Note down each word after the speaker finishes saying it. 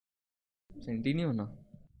Centennial na.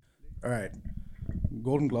 All right,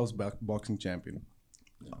 Golden Gloves boxing champion.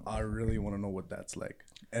 I really want to know what that's like.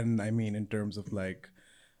 And I mean, in terms of like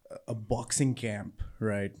a boxing camp,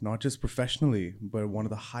 right? Not just professionally, but one of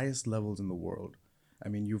the highest levels in the world. I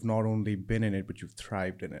mean, you've not only been in it, but you've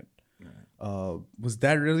thrived in it. Was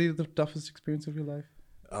that really the toughest experience of your life?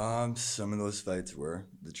 Some of those fights were.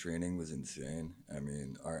 The training was insane. I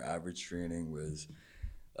mean, our average training was.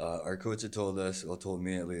 Our coach had told us, well, told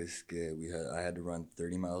me at least, I had to run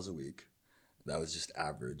 30 miles a week. That was just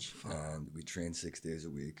average, and we trained 6 days a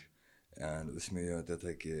week. And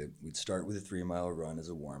we'd start with a 3 mile run as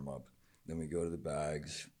a warm up. Then we go to the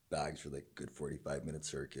bags for like good 45-minute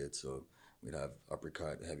circuit. So we'd have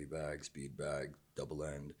uppercut, heavy bag, speed bag, double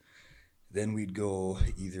end. Then we'd go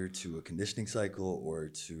either to a conditioning cycle or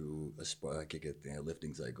to a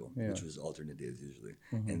lifting cycle, Yeah. which was alternate days usually.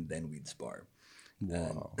 And then we'd spar.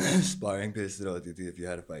 Wow. And sparring pissed it out if you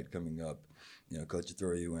had a fight coming up, coach would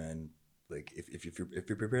throw you in. Like if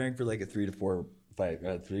you're preparing for like a 3 to 4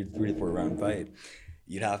 round fight,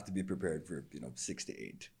 you'd have to be prepared for 6 to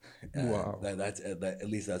 8. Wow. That's at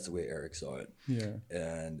least that's the way Eric saw it. Yeah.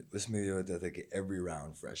 And with me, like every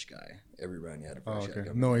round, fresh guy. Every round you had a Oh, fresh guy okay.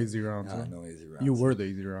 coming. No easy rounds. Nah, huh? no easy rounds. You were the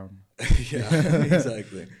easy round. Yeah,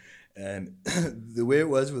 exactly. And the way it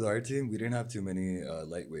was with our team, we didn't have too many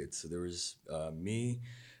lightweights. So there was me,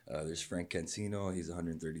 there's Frank Cancino, he's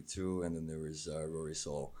 132, and then there was Rory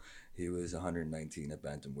Sol. He was 119 at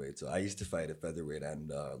bantamweight. So I used to fight at featherweight and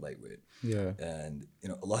lightweight. Yeah. And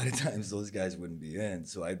a lot of times those guys wouldn't be in,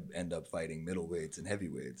 so I'd end up fighting middleweights and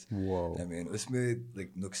heavyweights. Whoa. I mean, उसमें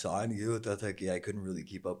like नुकसान ये होता था कि I couldn't really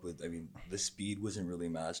keep up with. I mean, the speed wasn't really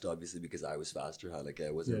matched, obviously, because I was faster. Like I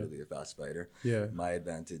wasn't Yeah. really a fast fighter. Yeah. My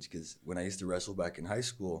advantage, because when I used to wrestle back in high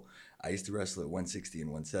school, I used to wrestle at 160 and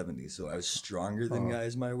 170, so I was stronger than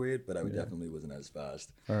guys my weight, but I definitely wasn't as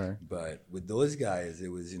fast. All right. But with those guys,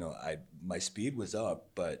 it was my speed was up,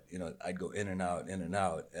 but I'd go in and out,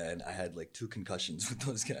 and I had like 2 concussions with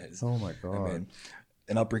those guys. Oh my God. I mean,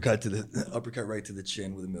 an uppercut right to the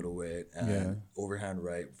chin with a middleweight, and overhand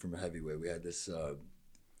right from a heavyweight. We had this.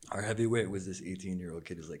 Our heavyweight was this 18-year-old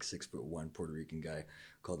kid who's like 6'1" Puerto Rican guy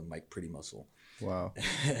called him Mike Pretty Muscle. Wow.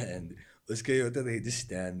 And this guy, he'd just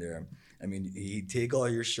stand there. I mean, he'd take all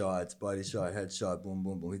your shots, body shot, head shot, boom,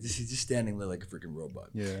 boom, boom. He's just standing there like a freaking robot.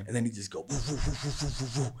 Yeah. And then he'd just go, woo, woo, woo, woo, woo,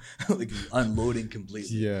 woo, woo, like unloading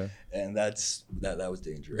completely. Yeah. And that was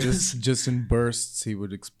dangerous. Just in bursts, he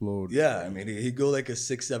would explode. Yeah, I mean, he'd go like a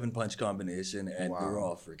 6-7 punch combination, and they were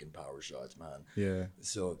all freaking power shots, man. Yeah.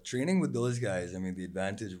 So training with those guys, I mean, the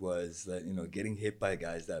advantage was that, getting hit by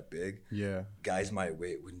guys that big, Yeah. guys my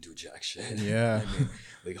weight wouldn't do jack shit. Yeah. I mean,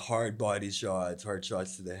 like hard body shots, hard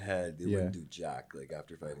shots to the head, they Yeah. wouldn't do jack, like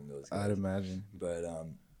after fighting those guys. I'd imagine. But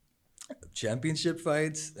championship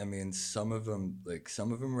fights, I mean, some of them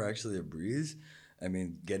were actually a breeze. I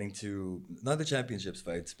mean, getting to not the championships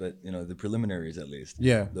fights, but the preliminaries at least.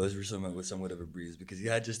 Yeah. Those were somewhat of a breeze because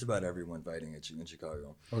you had just about everyone fighting in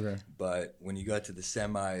Chicago. Okay. But when you got to the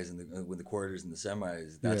semis and when the quarters and the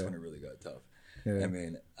semis, that's Yeah. when it really got tough. Yeah. I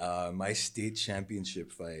mean, my state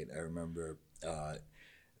championship fight, I remember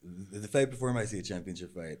the fight before my state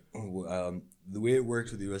championship fight. The way it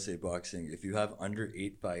works with USA Boxing, if you have under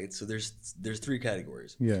 8 fights, so there's 3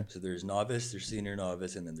 categories. Yeah. So there's novice, there's senior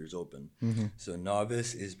novice, and then there's open. Mm-hmm. So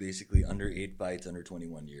novice is basically under 8 fights, under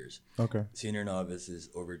 21 years. Okay. Senior novice is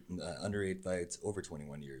under 8 fights, over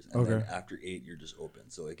 21 years. And then after 8, you're just open.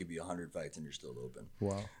 So it could be 100 fights and you're still open.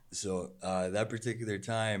 Wow. So that particular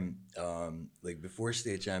time, like before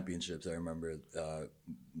state championships, I remember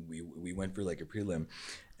we went for like a prelim,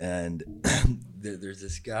 and there's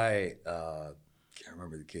this guy, can't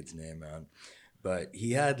remember the kid's name, man, but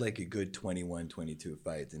he had like a good 21, 22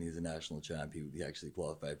 fights, and he's a national champ. He actually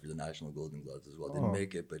qualified for the National Golden Gloves as well. Didn't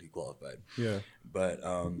make it, but he qualified. Yeah. But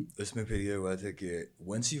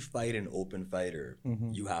once you fight an open fighter,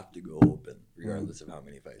 you have to go open, regardless of how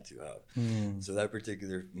many fights you have. So that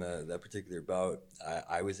particular bout,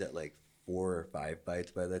 I was at like 4 or 5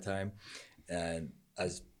 fights by that time, and I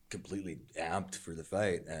was completely amped for the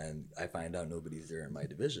fight, and I find out nobody's there in my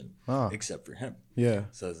division except for him. Yeah.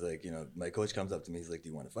 So I was like, my coach comes up to me, he's like, "Do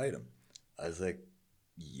you want to fight him?" I was like,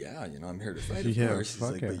 "Yeah, I'm here to fight, of course." He's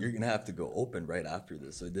like, "But you're gonna have to go open right after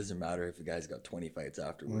this, so it doesn't matter if the guy's got 20 fights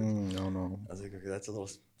afterwards." No. I was like, "Okay, that's a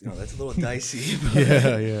little dicey." But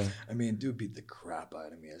Yeah. I mean, dude beat the crap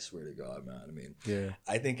out of me. I swear to God, man. I mean, Yeah.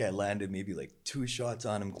 I think I landed maybe like 2 shots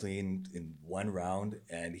on him clean in 1 round,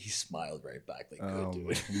 and he smiled right back like, "Good,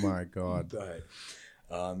 dude." My God. But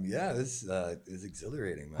yeah, this is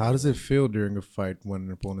exhilarating, man. How does it feel during a fight when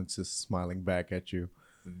an opponent's just smiling back at you?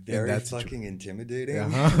 very that fucking intimidating,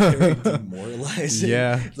 Uh-huh. very demoralizing.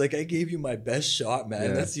 Yeah. Like, I gave you my best shot, man.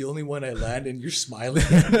 Yeah. That's the only one I land, and you're smiling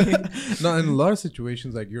at me. No, in a lot of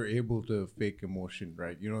situations, like you're able to fake emotion,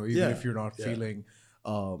 right? You know, even Yeah, if you're not yeah. feeling,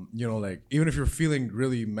 you know, like even if you're feeling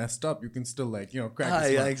really messed up, you can still like, you know, crack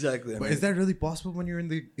a Yeah, smile. exactly. I But mean, is that really possible when you're in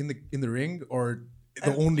the ring, or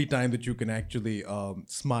the only time that you can actually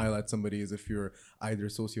smile at somebody is if you're either a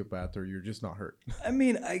sociopath or you're just not hurt? I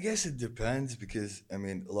mean, I guess it depends because I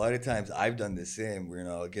mean, a lot of times I've done the same. Where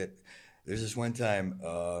I'll get. There's this one time,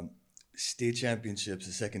 state championships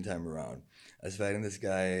the second time around. I was fighting this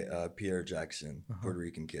guy, Pierre Jackson, Puerto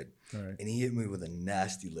Rican kid, All right. and he hit me with a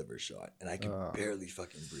nasty liver shot, and I could barely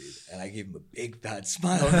fucking breathe. And I gave him a big fat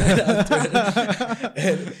smile right after it,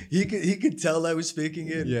 and he could tell I was faking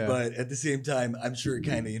it, Yeah. but at the same time, I'm sure it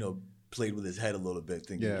kind of played with his head a little bit,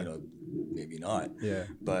 thinking Yeah. maybe not. Yeah.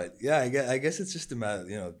 But yeah, I guess it's just a matter,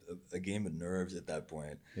 a game of nerves at that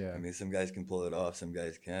point. Yeah. I mean, some guys can pull it off, some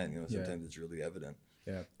guys can't. Yeah. Sometimes it's really evident.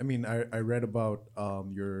 Yeah, I mean, I read about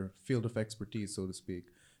your field of expertise, so to speak,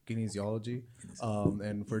 kinesiology.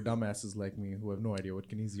 And for dumbasses like me who have no idea what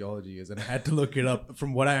kinesiology is, and I had to look it up.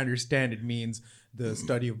 From what I understand, it means the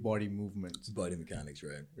study of body movements. Body mechanics,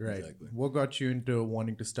 right? Right. Exactly. What got you into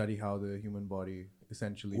wanting to study how the human body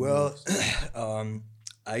essentially Well, moves?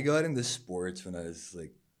 I got into sports when I was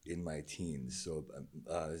like in my teens. So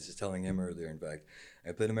I was just telling him earlier, in fact,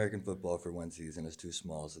 I played American football for one season. I was too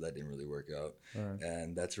small, so that didn't really work out. Alright.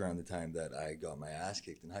 And that's around the time that I got my ass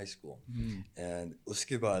kicked in high school. Mm. And we'll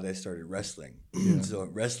skip out, I started wrestling. Yeah. So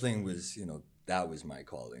wrestling was, that was my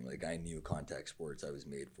calling. Like, I knew contact sports. I was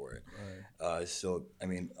made for it. Right. So, I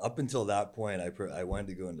mean, up until that point, I wanted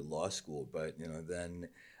to go into law school. But, then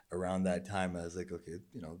around that time, I was like, okay,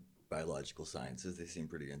 biological sciences, they seem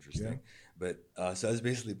pretty interesting. Yeah. But so I was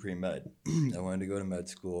basically pre-med. I wanted to go to med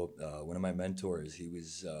school. One of my mentors, he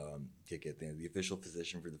was the official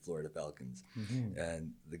physician for the Florida Falcons. Mm-hmm.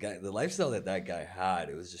 And the lifestyle that guy had,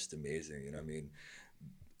 it was just amazing. I mean,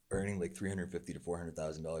 earning like $350,000 to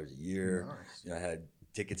 $400,000 a year. Nice. I had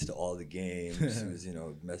tickets to all the games. It was,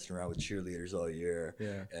 messing around with cheerleaders all year.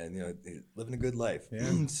 Yeah. And, living a good life.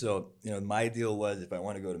 Yeah. So, my deal was, if I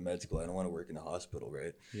want to go to med school, I don't want to work in a hospital,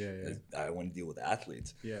 right? Yeah, yeah. I want to deal with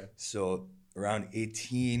athletes. Yeah. So around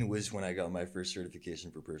 18 was when I got my first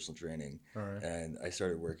certification for personal training. All right. And I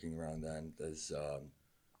started working around then as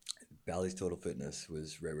Bally's Total Fitness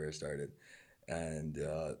was right where I started. And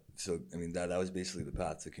so, I mean, that was basically the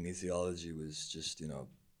path. So kinesiology was just,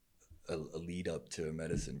 a lead up to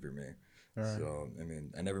medicine for me. All right. So, I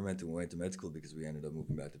mean, I never went to med school because we ended up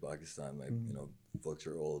moving back to Pakistan. My, folks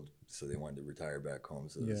are old, so they wanted to retire back home.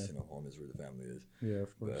 So, Yeah. home is where the family is. Yeah,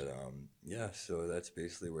 of course. But, so that's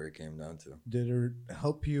basically where it came down to. Did it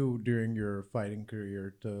help you during your fighting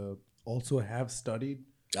career to also have studied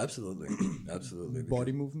Absolutely. Absolutely.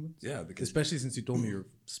 body movements? Yeah, because Especially since you told me you're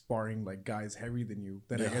sparring like guys heavier than you,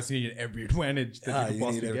 then I Yeah. guess you needed every advantage that you could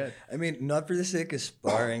possibly get. I mean, not for the sake of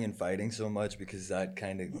sparring and fighting so much, because that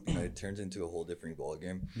kind of it turns into a whole different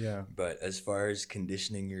ballgame. Yeah. But as far as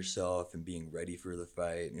conditioning yourself and being ready for the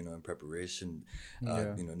fight, in preparation,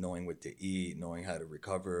 Yeah. knowing what to eat, knowing how to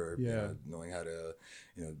recover, Yeah. knowing how to,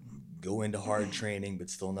 go into hard training but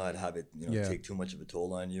still not have it, Yeah. take too much of a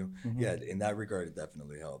toll on you. Mhm. Yeah, in that regard, it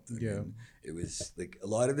definitely helped. I Yeah. mean, it was like a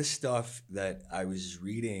lot of the stuff that I was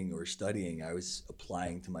reading or studying, I was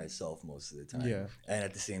applying to myself most of the time. Yeah. And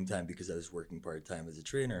at the same time, because I was working part-time as a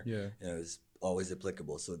trainer, Yeah. it was always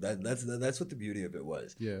applicable. So that's what the beauty of it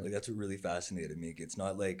was. Yeah. Like, that's what really fascinated me. It's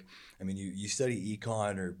not like, I mean, you study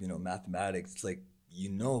econ or, mathematics. It's like,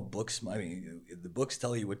 books. I mean, the books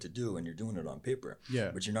tell you what to do and you're doing it on paper.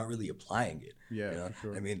 Yeah. But you're not really applying it. Yeah, for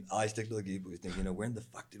sure. I mean, I still look at people and think, where in the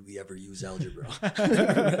fuck did we ever use algebra?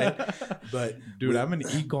 Right? But Dude, I'm an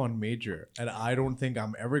econ major, and I don't think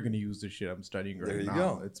I'm ever going to use the shit I'm studying right There you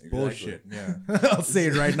now. go. It's Exactly. bullshit. Yeah. I'll say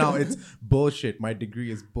it right now. It's bullshit. My degree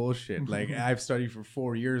is bullshit. Like, I've studied for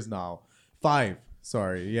 4 years now. 5.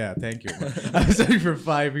 Sorry. Yeah, thank you. I've studied for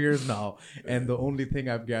 5 years now. And the only thing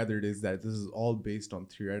I've gathered is that this is all based on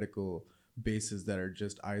theoretical bases that are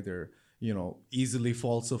just either, easily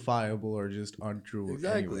falsifiable or just untrue.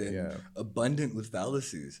 Exactly. Anyway, and yeah. abundant with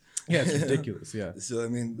fallacies. Yeah, it's ridiculous. Yeah. So, I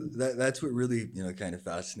mean, that's what really, kind of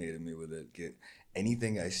fascinated me with it.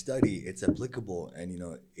 Anything I study, it's applicable,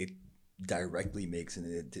 and, it directly makes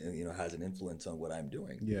has an influence on what I'm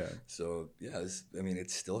doing. Yeah. So yeah,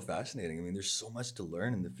 it's still fascinating. I mean, there's so much to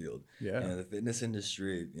learn in the field. Yeah. The fitness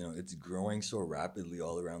industry, it's growing so rapidly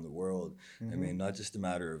all around the world. I mean, not just a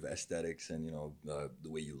matter of aesthetics and the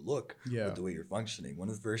way you look, Yeah. but the way you're functioning. One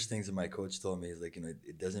of the first things that my coach told me is like,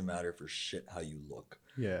 it doesn't matter for shit how you look.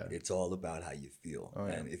 Yeah. It's all about how you feel. Oh,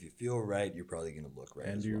 yeah. And if you feel right, you're probably going to look right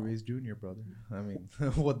Andy as well. Ruiz Jr., brother. I mean,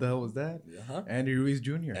 what the hell was that? Uh-huh. Andy Ruiz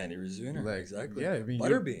Jr. Andy Ruiz Jr. Like, Exactly. yeah, I mean,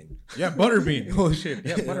 Butterbean. Yeah, Butterbean. Oh shit,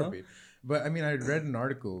 yeah, You know? Butterbean. But I mean, I read an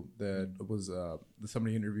article that was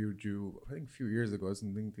somebody interviewed you, I think a few years ago. I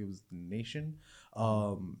think it was The Nation,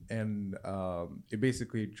 and it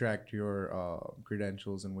basically tracked your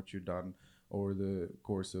credentials and what you've done over the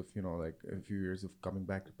course of like a few years of coming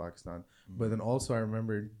back to Pakistan. But then also I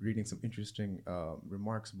remember reading some interesting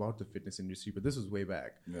remarks about the fitness industry. But this was way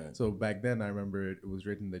back. Right. So back then I remember it was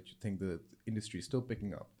written that you think the industry is still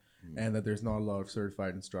picking up. And that there's not a lot of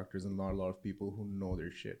certified instructors and not a lot of people who know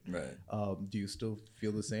their shit. Right. Do you still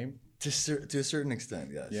feel the same? To a certain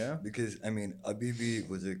extent, yes. Yeah? Because, I mean, abhi bhi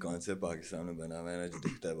was a concept Pakistan mein bana hua hai na, jo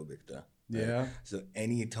dikhta hai wo bikta hai. Yeah. So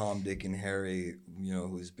any Tom, Dick, and Harry,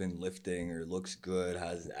 who's been lifting or looks good,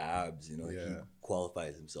 has abs, he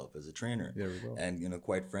qualifies himself as a trainer. There we go. And,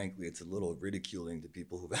 quite frankly, it's a little ridiculing to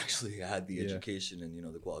people who've actually had the education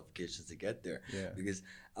and, the qualifications to get there. Yeah. Because,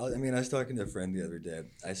 I was talking to a friend the other day.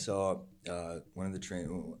 I saw one of a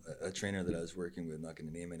trainer that I was working with, not going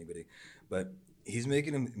to name anybody, but he's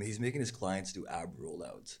making his clients do ab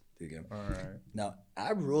rollouts. All right. Now,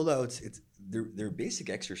 ab rollouts, they're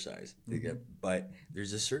basic exercise, but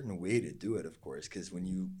there's a certain way to do it, of course, because when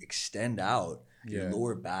you extend out, your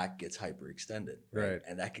lower back gets hyperextended, right?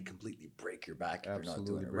 And that could completely break your back if you're not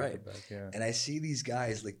doing it right. And I see these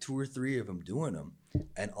guys, like 2 or 3 of them doing them,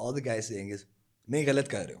 and all the guy's saying is, "Nahi, galat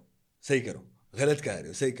kar rahe ho, sahi karo, galat kar rahe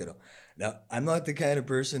ho, sahi karo." Now, I'm not the kind of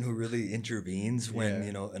person who really intervenes when,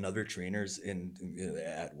 another trainer's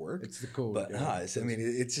at work. It's the code. But, I mean,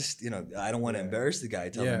 it's just, I don't want to embarrass the guy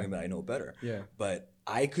telling him that I know better. Yeah. But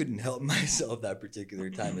I couldn't help myself that particular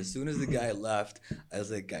time. As soon as the guy left, I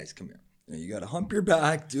was like, guys, come here. You got to hump your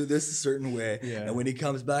back, do this a certain way. Yeah. And when he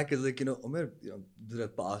comes back, he's like,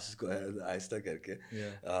 pass ko aista karke.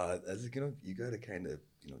 I was like, you got to kind of,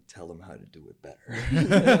 tell him how to do it better.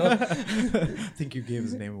 I think you gave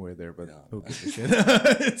his name away there, but who gives a shit?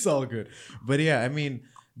 It's all good. But yeah, I mean,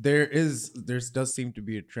 there does seem to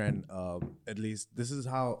be a trend. At least this is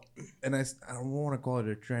how, and I don't want to call it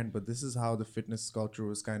a trend, but this is how the fitness culture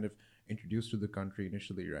was kind of introduced to the country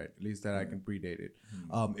initially, right? At least that I can predate it.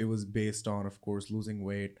 It was based on, of course, losing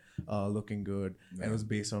weight, looking good, and it was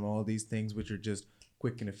based on all these things which are just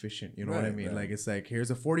quick and efficient. You know what I mean? Like, it's like, here's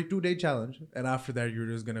a 42-day challenge, and after that you're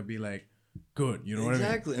just gonna be like, good. You know what I mean?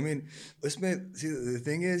 Exactly. I mean, see, the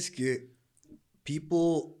thing is,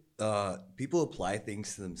 people apply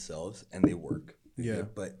things to themselves and they work. Yeah.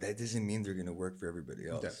 But that doesn't mean they're gonna work for everybody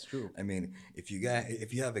else. That's true. I mean, if you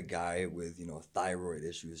have a guy with thyroid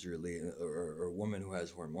issues or a woman who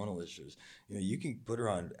has hormonal issues, you can put her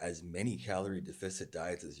on as many calorie deficit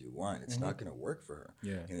diets as you want. It's not gonna work for her.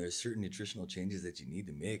 Yeah. And there's certain nutritional changes that you need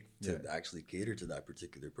to make to actually cater to that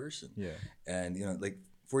particular person. Yeah. And like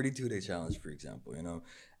 42-day challenge, for example.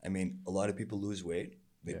 I mean, a lot of people lose weight.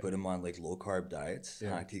 They put them on like low carb diets.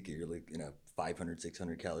 You're like 500,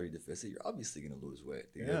 600 calorie deficit. You're obviously going to lose weight.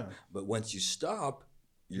 But once you stop,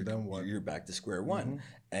 you're back to square one.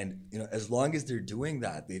 And as long as they're doing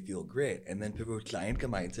that, they feel great. And then people client ka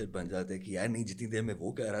mindset ban jata hai ki yaar nahi jitni der mein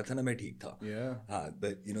wo kar raha tha na main theek tha. Yeah.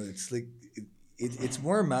 But it's like it's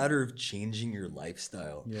more a matter of changing your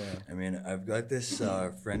lifestyle. Yeah. I mean, I've got this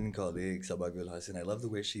friend and colleague, Sabah Gul Hassan. I love the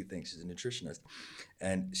way she thinks. She's a nutritionist.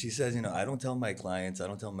 And she says, I don't tell my clients, I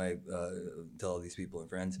don't tell tell all these people and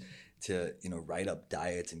friends to, write up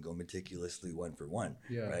diets and go meticulously one for one.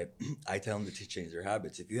 Yeah. Right? I tell them to change their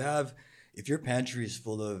habits. If your pantry is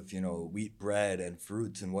full of, wheat bread and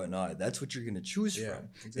fruits and whatnot, that's what you're going to choose from.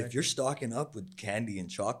 Exactly. If you're stocking up with candy and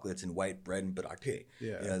chocolates and white bread and parathe,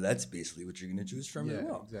 that's basically what you're going to choose from as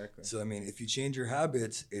well. Exactly. So, I mean, if you change your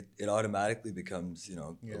habits, it automatically becomes,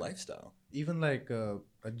 a lifestyle. Even like a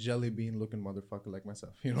jelly bean looking motherfucker like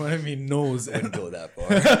myself, you know what I mean, knows. Wouldn't go that far.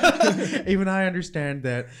 Even I understand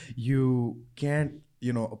that you can't,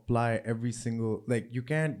 apply every single, like, you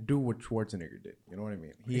can't do what Schwarzenegger did. You know what I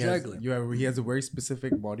mean? He has a very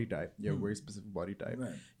specific body type. You have a very specific body type.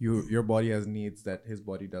 Right. Your body has needs that his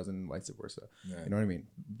body doesn't, and vice versa. Right. You know what I mean?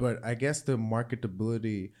 But I guess the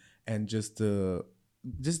marketability and just the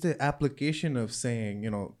application of saying,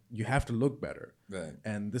 you have to look better. Right.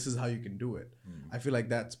 And this is how you can do it. I feel like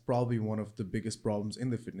that's probably one of the biggest problems in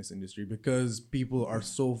the fitness industry, because people are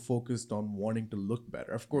so focused on wanting to look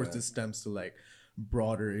better. Of course, this stems to like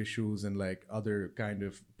broader issues and like other kind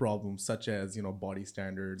of problems, such as, body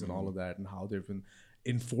standards and all of that, and how they've been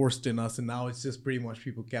enforced in us, and now it's just pretty much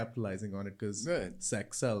people capitalizing on it because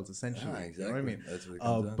sex sells, essentially. Exactly. You know what I mean? That's what it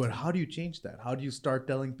comes down but to. how do you change that? How do you start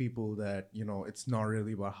telling people that, it's not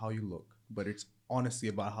really about how you look, but it's honestly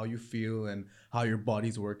about how you feel and how your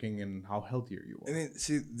body's working and how healthier you I are. mean,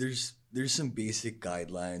 see, there's some basic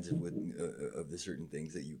guidelines of the certain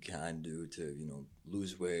things that you can do to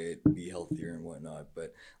lose weight, be healthier, and whatnot.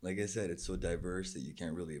 But like I said, it's so diverse that you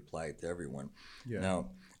can't really apply it to everyone. Yeah. Now,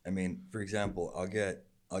 I mean, for example, I'll get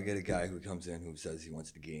a guy who comes in who says he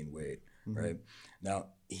wants to gain weight, right? Now,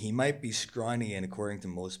 he might be scrawny, and according to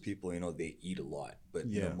most people, they eat a lot. But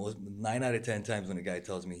most 9 out of 10 times when a guy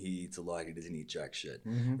tells me he eats a lot, he doesn't eat jack shit,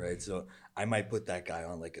 right? So I might put that guy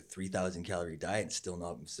on like a 3,000 calorie diet and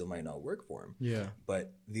still might not work for him. Yeah.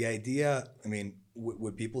 But the idea, I mean,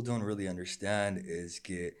 what people don't really understand is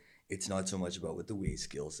it's not so much about what the weight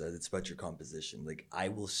scale says, it's about your composition. Like, I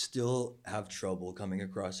will still have trouble coming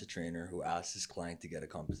across a trainer who asks his client to get a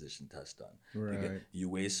composition test done. Right. You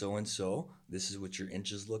weigh so and so, this is what your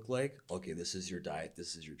inches look like. Okay, this is your diet,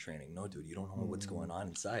 this is your training. No, dude, you don't know what's going on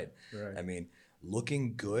inside. Right. I mean,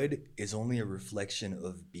 looking good is only a reflection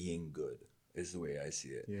of being good, is the way I see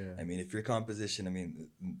it. Yeah. I mean, if your composition, I mean,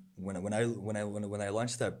 when I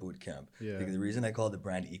launched that boot camp, Yeah. the reason I call the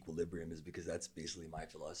brand Equilibrium is because that's basically my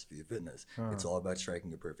philosophy of fitness. It's all about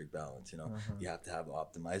striking a perfect balance. You have to have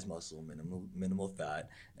optimized muscle, minimal fat,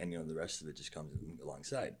 and the rest of it just comes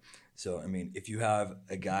alongside. So I mean, if you have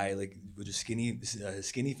a guy like with a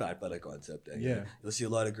skinny fat body concept, you'll see a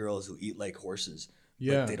lot of girls who eat like horses.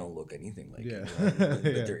 Yeah. But they don't look anything like Yeah. it.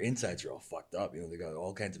 But their insides are all fucked up. They got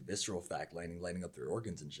all kinds of visceral fat lining up their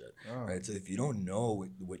organs and shit. Right. So if you don't know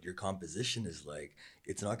what your composition is like,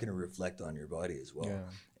 it's not going to reflect on your body as well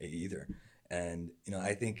either. And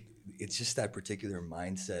I think it's just that particular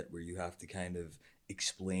mindset where you have to kind of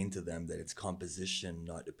explain to them that it's composition,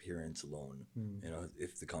 not appearance alone.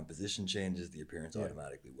 If the composition changes, the appearance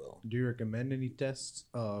automatically will. Do you recommend any tests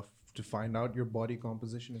to find out your body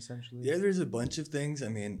composition essentially? Yeah, there's a bunch of things. I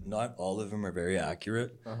mean, not all of them are very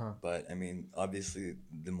accurate, but I mean, obviously,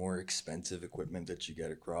 the more expensive equipment that you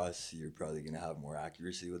get across, you're probably going to have more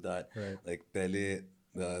accuracy with that. Right. Like Pele,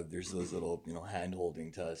 there's those little, hand holding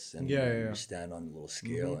tests, and you stand on a little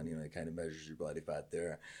scale, and it kind of measures your body fat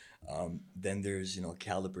there. Then there's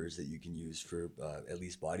calipers that you can use for at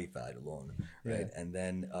least body fat alone, right? And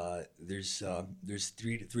then there's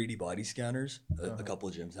 3D body scanners. A couple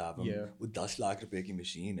of gyms have them. With 10 lakh rupees ki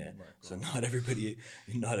machine hai. So not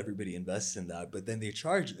everybody invests in that, but then they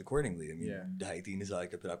charge accordingly. I mean,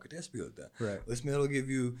 2,500 ka phir aapka test bhi hota hai. Right. This it'll give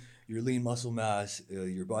you your lean muscle mass,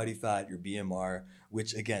 your body fat, your BMR,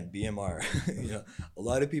 which again, BMR, a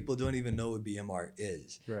lot of people don't even know what BMR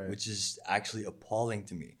is, which is actually appalling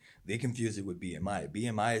to me. They confuse it with BMI.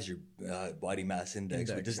 BMI is your body mass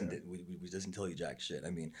index, which doesn't tell you jack shit.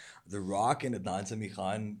 I mean, The Rock and Adnan Sami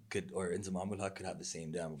Khan or Inzamam ul Haq could have the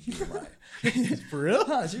same damn BMI. For real?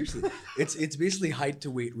 Seriously. It's basically height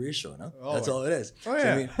to weight ratio, no? That's all it is. Oh,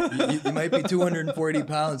 so, I mean, you might be 240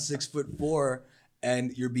 pounds, 6'4",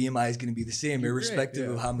 and your BMI is going to be the same, irrespective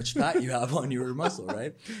of how much fat you have on your muscle,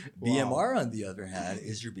 right? BMR, on the other hand,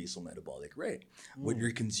 is your basal metabolic rate. What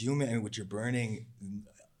you're consuming and what you're burning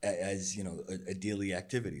as a daily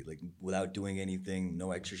activity, like without doing anything,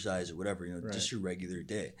 no exercise or whatever, just your regular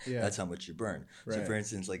day. That's how much you burn. So for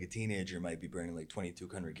instance, like a teenager might be burning like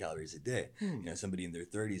 2,200 calories a day. Somebody in their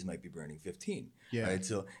 30s might be burning 15. Right.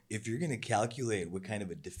 So if you're going to calculate what kind of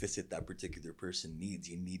a deficit that particular person needs,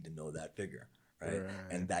 you need to know that figure. Right?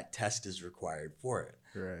 And that test is required for it.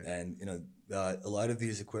 Right. And a lot of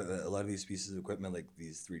these pieces of equipment, like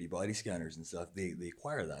these 3D body scanners and stuff, they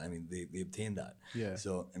acquire that. I mean, they obtain that. Yeah.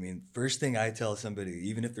 So I mean, first thing I tell somebody,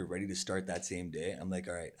 even if they're ready to start that same day, I'm like,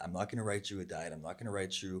 all right, I'm not going to write you a diet. I'm not going to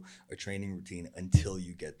write you a training routine until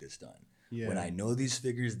you get this done. Yeah. When I know these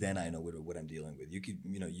figures, then I know what I'm dealing with.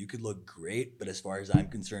 You could look great, but as far as I'm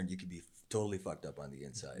concerned, you could be totally fucked up on the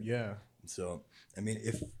inside. Yeah. So, I mean,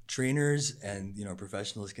 if trainers and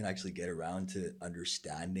professionals can actually get around to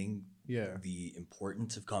understanding the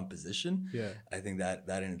importance of composition, I think that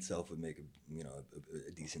in itself would make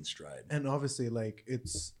a decent stride. And obviously, like,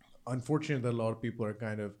 it's unfortunate that a lot of people are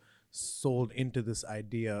kind of sold into this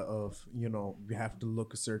idea of we have to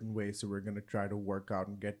look a certain way, so we're going to try to work out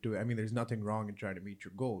and get to it. I mean, there's nothing wrong in trying to meet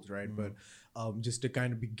your goals, right? But just to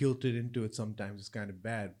kind of be guilted into it sometimes is kind of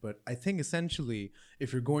bad. But I think essentially,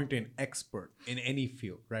 if you're going to an expert in any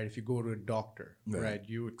field, right, if you go to a doctor, right,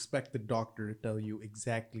 you expect the doctor to tell you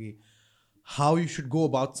exactly how you should go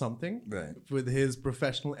about something, with his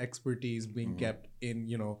professional expertise being kept in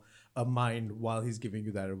a mind while he's giving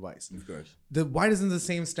you that advice. Of course. Why doesn't the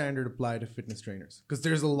same standard apply to fitness trainers? Because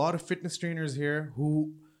there's a lot of fitness trainers here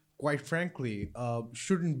who, quite frankly,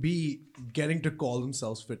 shouldn't be getting to call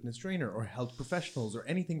themselves fitness trainer or health professionals or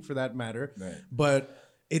anything for that matter. Right. But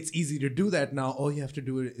it's easy to do that now. All you have to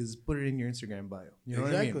do is put it in your Instagram bio. You know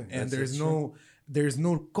what I mean? And there's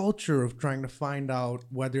no culture of trying to find out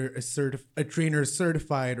whether a trainer is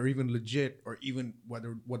certified or even legit, or even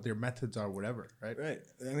what their methods are, whatever, right? Right.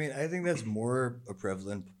 I mean, I think that's more a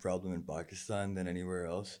prevalent problem in Pakistan than anywhere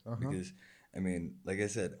else because, I mean, like I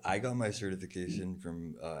said, I got my certification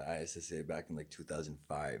from ISSA back in like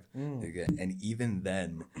 2005. Again, and even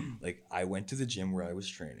then, like I went to the gym where I was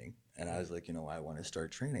training, and I was like, you know, I want to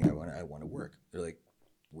start training. I want to work. They're like,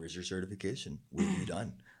 where's your certification? What have you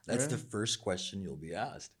done? That's the first question you'll be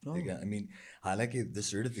asked. Again, I mean, I like it, the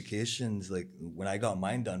certifications, like when I got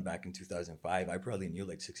mine done back in 2005, I probably knew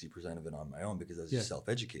like 60% of it on my own because I was just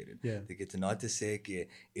self-educated. They get to not to say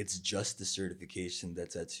it's just the certification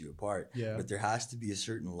that sets you apart, but there has to be a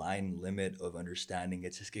certain line limit of understanding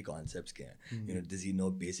it's just concepts. You know, does he know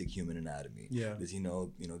basic human anatomy? Does he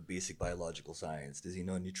know, you know, basic biological science? Does he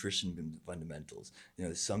know nutrition fundamentals? You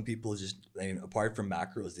know, some people just, I mean, apart from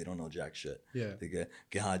macros, they don't know jack shit. They get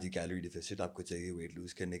ji calorie deficit आपको चाहिए weight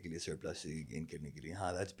lose करने के लिए surplus चाहिए gain करने के लिए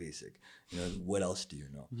हाँ that's basic, you know, what else do you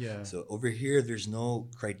know? So over here there's no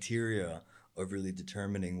criteria of really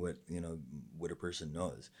determining what, you know, what a person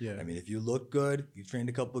knows. I mean, if you look good, you've trained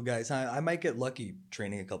a couple of guys, I might get lucky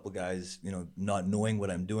training a couple of guys, you know, not knowing what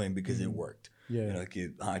I'm doing because it worked. You know,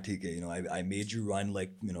 you know, I made you run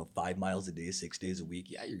like, you know, 5 miles a day, 6 days a week.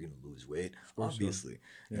 Yeah, you're going to lose weight, obviously.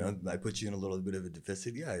 You know, I put you in a little bit of a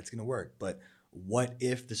deficit. Yeah, it's going to work. But what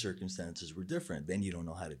if the circumstances were different? Then you don't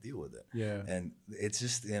know how to deal with it. And it's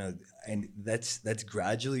just, you know, and that's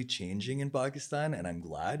gradually changing in Pakistan, and I'm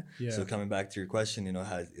glad. So coming back to your question, you know,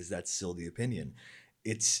 is that still the opinion?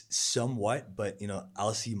 It's somewhat, but, you know,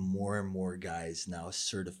 I'll see more and more guys now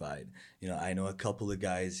certified. You know, I know a couple of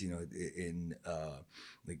guys, you know, in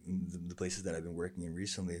like the places that I've been working in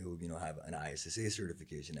recently who, you know, have an ISSA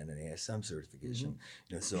certification and an ASM certification.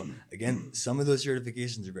 You know, so again, some of those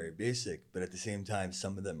certifications are very basic, but at the same time,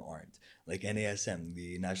 some of them aren't. Like NASM,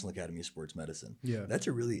 the National Academy of Sports Medicine. That's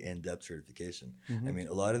a really in-depth certification. I mean,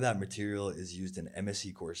 a lot of that material is used in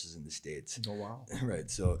MSc courses in the States. Oh, wow. Right.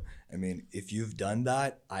 So, I mean, if you've done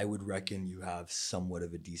that, I would reckon you have somewhat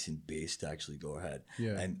of a decent base to actually go ahead.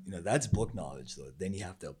 And, you know, that's book knowledge, though. Then you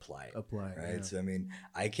have to apply it. Right. So, I mean,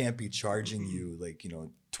 I can't be charging you like, you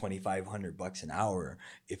know, $2,500 an hour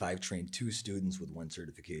if I've trained 2 students with 1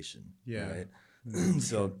 certification. Right.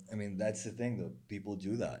 So, I mean, that's the thing, though. People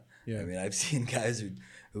do that. I mean, I've seen guys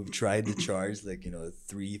who've tried to charge like, you know,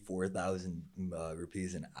 3,000-4,000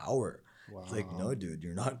 rupees an hour. It's like, no, dude,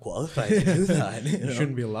 you're not qualified to do that. You know?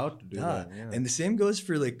 Shouldn't be allowed to do that. And the same goes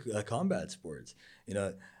for like combat sports. You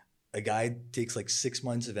know, a guy takes like 6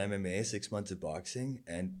 months of MMA, 6 months of boxing,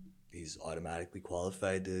 and he's automatically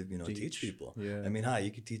qualified to, you know, teach people. I mean,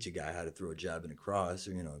 you could teach a guy how to throw a jab and a cross,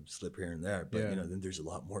 or, you know, slip here and there, but you know, then there's a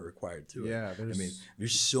lot more required to it. I mean,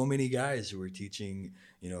 there's so many guys who are teaching,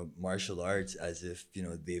 you know, martial arts as if, you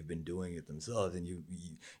know, they've been doing it themselves, and you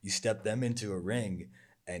step them into a ring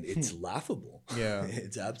and it's laughable.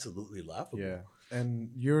 It's absolutely laughable.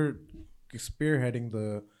 And you're spearheading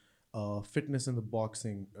the fitness and the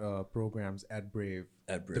boxing programs at Brave.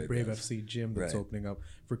 The Brave FC gym that's opening up.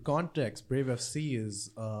 For context, Brave FC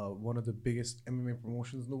is one of the biggest MMA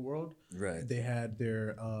promotions in the world. They had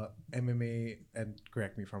their MMA, and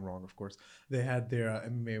correct me if I'm wrong, of course. They had their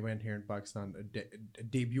MMA event here in Pakistan, a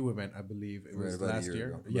debut event, I believe it was last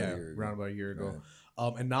year. Around about a year ago.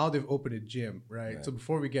 And now they've opened a gym, right? So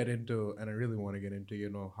before we get into, and I really want to get into, you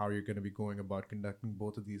know, how you're going to be going about conducting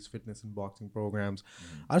both of these fitness and boxing programs,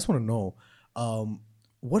 I just want to know,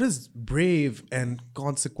 what does Brave and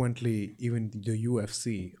consequently even the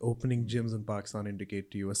UFC opening gyms in Pakistan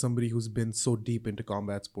indicate to you as somebody who's been so deep into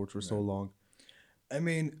combat sports for so long? I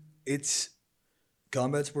mean, it's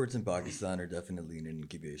combat sports in Pakistan are definitely in an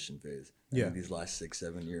incubation phase. I mean, these last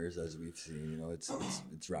 6-7 years, as we've seen, you know,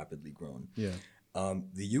 it's rapidly grown.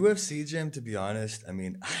 The UFC gym, to be honest, I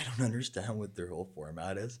mean, I don't understand what their whole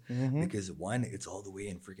format is because one, it's all the way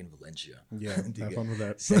in freaking Valencia. Have fun with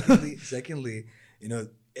that. Secondly, you know,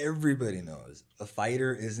 everybody knows a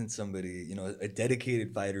fighter isn't somebody, you know, a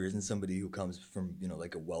dedicated fighter isn't somebody who comes from, you know,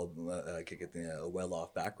 like a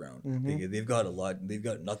well-off background. They've got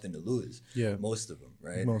nothing to lose. Most of them,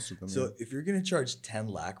 right? Most of them. So if you're gonna charge 10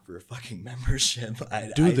 lakh for a fucking membership,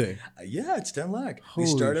 yeah, it's 10 lakh. They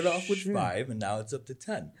started off with 5 and now it's up to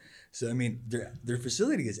 10. So I mean, their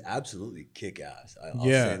facility is absolutely kick ass. I'll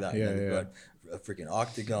say that. They've got a freaking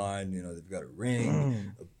octagon. You know, they've got a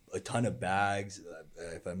ring. A ton of bags,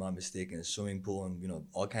 if I'm not mistaken, a swimming pool, and, you know,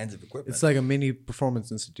 all kinds of equipment. It's like a mini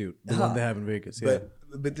performance institute, the one they have in Vegas. But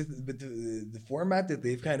the format that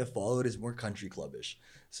they've kind of followed is more country clubbish.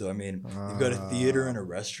 So I mean, you've got a theater and a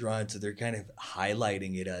restaurant, so they're kind of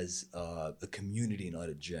highlighting it as a community, not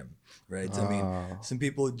a gym, right? So I mean, some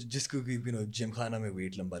people just gym khana mein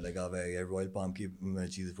weight lamba laga hua hai, Royal Palm ki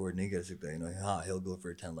cheez afford nahi kar sakta, he'll go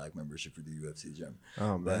for a 10 lakh membership for the UFC gym.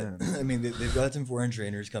 Oh man, but I mean, they've got some foreign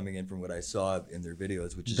trainers coming in from what I saw in their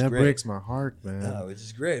videos, which is that great. breaks my heart, man. Which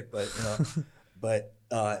is great, but but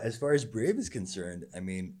as far as Brave is concerned, I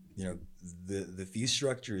mean, the fee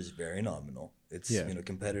structure is very nominal. It's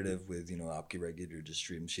competitive with आपके regular just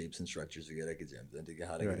stream shapes and structures वगैरह के gyms. And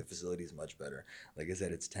the facility is much better. Like I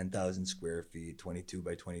said, it's 10,000 square feet, 22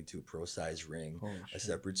 by 22 pro size ring, a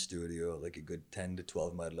separate studio, like a good 10 to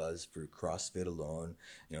 12 marlas for CrossFit alone.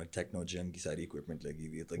 Techno gym की सारी equipment लगी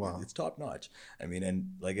हुई है. Like it's top notch. I mean, and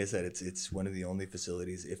like I said, it's one of the only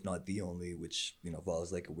facilities, if not the only, which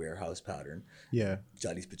follows like a warehouse pattern. Yeah.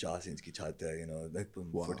 40-50 inch की छत है, like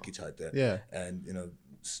foot की छत है. Yeah. And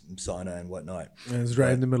sauna and whatnot. And it's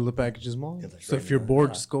right in the middle of the packages mall. Yeah, so if you're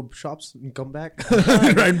bored, just go shops and come back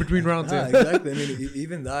right in between rounds. Exactly. I mean,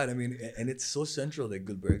 even that. I mean, and it's so central. Like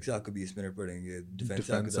Gulberg se aapko 20 minute padenge, defense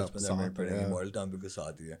se aapko 10 minute padenge, Model Town because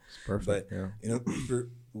saath hi hai. Perfect. But for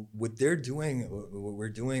what they're doing, what we're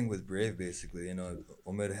doing with Brave, basically,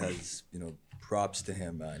 Omar has props to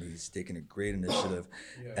him, man. He's taken a great initiative,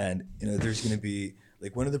 and there's going to be.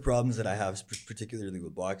 Like one of the problems that I have, particularly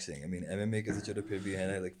with boxing, I mean, MMA ka chota phir bhi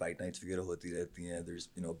hai, like fight nights vagaira hoti rehti hain. There's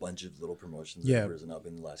a bunch of little promotions that have risen up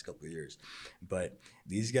in the last couple of years, but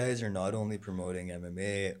these guys are not only promoting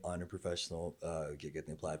MMA on a professional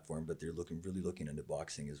platform, but they're really looking into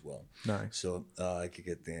boxing as well. Nice. So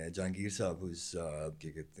Jahangir Saab, who's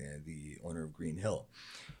the owner of Green Hill,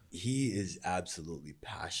 he is absolutely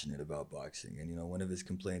passionate about boxing. And one of his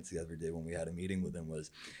complaints the other day when we had a meeting with him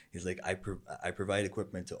was, he's like, I provide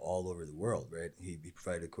equipment to all over the world, right? He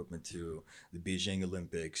provided equipment to the Beijing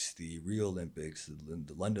Olympics, the Rio Olympics,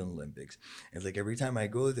 the London Olympics. And it's like every time I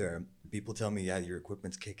go there, people tell me, yeah, your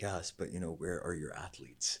equipment's kick-ass, but where are your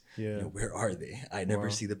athletes? Where are they? I never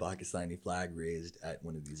see the Pakistani flag raised at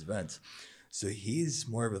one of these events. So he's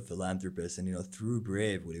more of a philanthropist, and through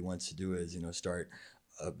Brave, what he wants to do is start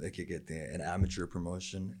an amateur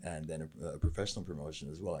promotion and then a professional promotion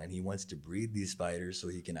as well, and he wants to breed these fighters so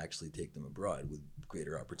he can actually take them abroad with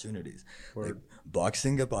greater opportunities. Like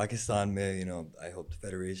boxing in Pakistan mein, I hope the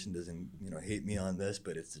federation doesn't hate me on this,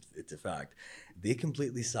 but it's a fact. They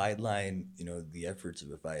completely sideline the efforts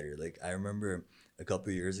of a fighter. Like I remember a couple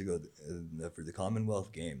of years ago for the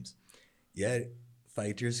Commonwealth Games,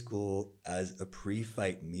 fighters go as a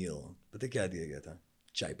pre-fight meal. Pata kya diya gaya tha?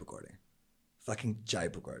 Chai pakode. Fucking chai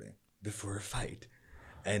pakode before a fight.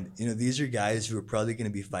 And these are guys who are probably going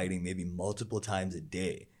to be fighting maybe multiple times a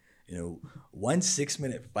day. 1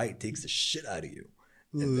 6-minute fight takes the shit out of you.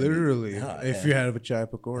 Literally, if you have a chai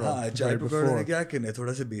pakora. Chai pakora mein kya karna hai?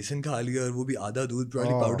 Thoda sa besan kha liya aur wo bhi आधा दूध,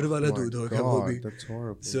 probably powder wala दूध hoga wo bhi. That's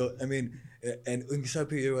horrible. So I mean, and unke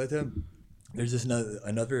saath bhi ye hua tha. There's this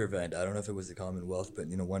another event. I don't know if it was the Commonwealth, but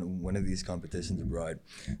one of these competitions abroad.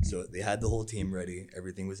 So they had the whole team ready.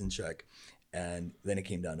 Everything was in check. And then it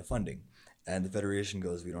came down to funding. And the federation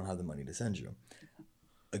goes, we don't have the money to send you.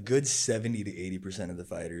 A good 70 to 80% of the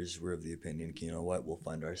fighters were of the opinion, you know what, we'll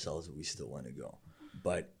fund ourselves, but we still want to go.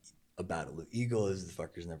 But a battle of egos, the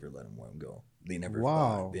fuckers never let them go. They never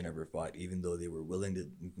fought. They never fought, even though they were willing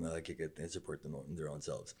to support them their own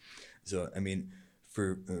selves. So, I mean,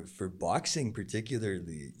 for boxing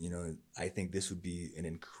particularly, I think this would be an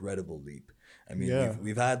incredible leap. I mean,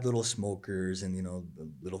 we've had little smokers and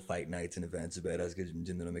little fight nights and events. But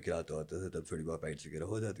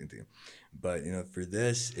for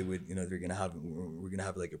this, it would we're gonna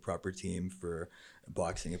have like a proper team for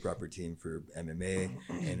boxing, a proper team for MMA,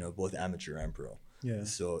 and both amateur and pro. Yeah.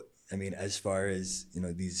 So I mean, as far as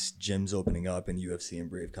these gyms opening up and UFC and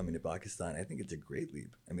Brave coming to Pakistan, I think it's a great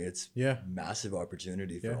leap. I mean, it's massive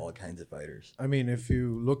opportunity for all kinds of fighters. I mean, if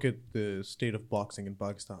you look at the state of boxing in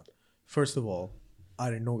Pakistan, first of all, I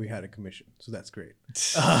didn't know we had a commission, so that's great.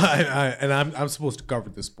 And I'm supposed to cover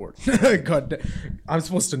this sport. God, I'm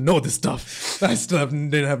supposed to know this stuff. I still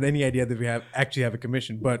didn't have any idea that we actually have a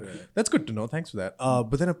commission, but that's good to know. Thanks for that.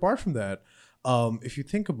 But then apart from that, if you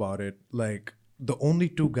think about it, like the only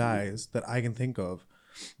two guys that I can think of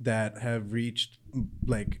that have reached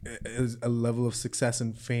like a level of success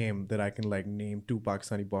and fame that I can like name two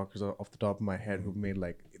Pakistani boxers off the top of my head who've made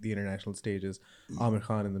like the international stages, Amir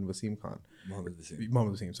Khan and then Wasim Khan. Mohammed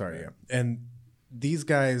Wasim, sorry, yeah. And these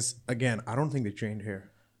guys, again, I don't think they trained here.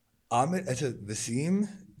 Wasim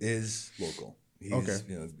is local. He's, Okay.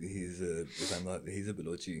 you know, he's a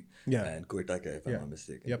Balochi Yeah. and Koitaka, if I'm not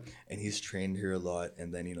mistaken. Yep. And he's trained here a lot,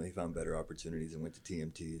 and then, you know, he found better opportunities and went to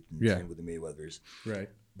TMT and Yeah. trained with the Mayweathers. Right.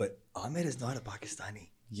 But Ahmed is not a Pakistani.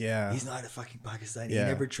 Yeah. He's not a fucking Pakistani. Yeah.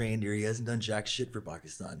 He never trained here. He hasn't done jack shit for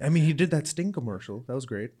Pakistan. I mean, he did that Sting commercial. That was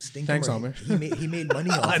great. Thanks, Amish. He made money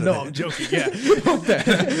off I of know, it. I'm joking. Yeah.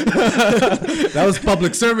 That was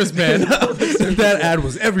public service, man. That ad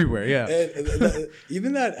was everywhere. Yeah.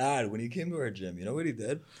 Even that ad, when he came to our gym, you know what he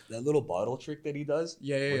did? That little bottle trick that he does?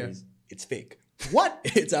 Yeah. where it's fake. What?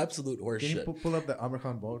 It's absolute horse Can you shit. pull up the Amir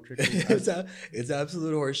Khan ball trick? It's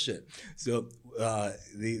absolute horse shit. So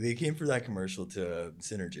they came for that commercial to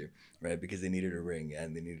Synergy, right? Because they needed a ring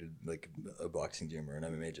and they needed like a boxing gym or an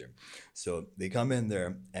MMA gym. So they come in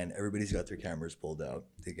there and everybody's got their cameras pulled out.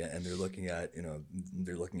 And they're looking at, you know,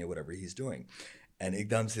 whatever he's doing. And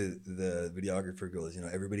Ikdam to the videographer goes, you know,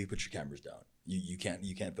 everybody put your cameras down. You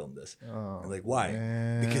can't film this. I'm like, why?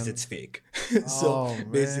 man. Because it's fake. So Oh,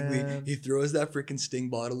 basically, man. he throws that freaking Sting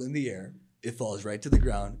bottle in the air. It falls right to the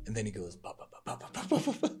ground, and then he goes, "Pop, pop, pop, pop, pop, pop,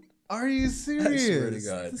 pop, pop." Are you serious? I swear to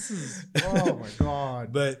God. This is, oh my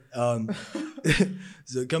God. But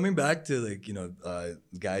so coming back to like, you know,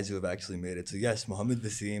 guys who have actually made it. So yes, Mohammed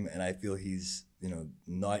Wasim, and I feel he's, you know,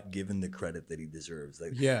 not given the credit that he deserves.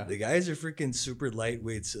 Like, Yeah. the guys are freaking super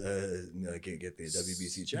lightweights. Get the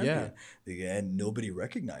WBC champion, and nobody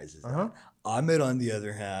recognizes Uh-huh. that. Ahmed, on the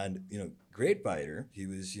other hand, you know, great fighter. He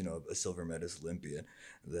was, you know, a silver medalist Olympian.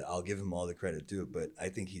 I'll give him all the credit too, but I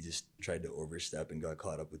think he just tried to overstep and got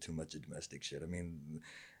caught up with too much of domestic shit. I mean,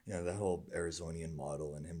 you know, the whole Arizonian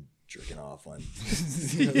model and him jerking off on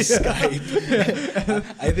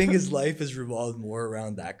Skype. I think his life has revolved more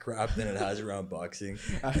around that crap than it has around boxing.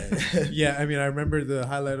 Yeah, I mean, I remember the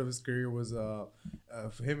highlight of his career was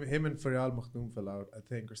him and Faryal Makhdoom fell out, I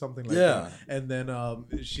think, or something like that. And then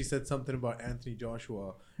she said something about Anthony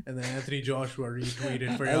Joshua, and then Anthony Joshua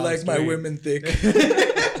retweeted Faryal's I like my tweet. women thick.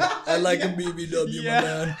 I like them BBW,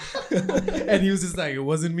 Yeah. my man. And he was just like, it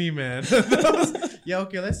wasn't me, man. Yeah,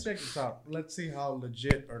 okay, let's check this out. Let's see how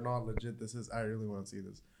legit or not legit this is. I really want to see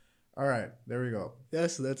this. All right, there we go. Yeah,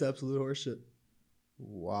 so that's absolute horseshit.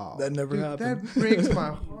 Wow. That never happened. That breaks my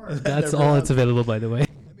heart. That's never all that's available, by the way.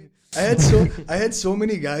 I had so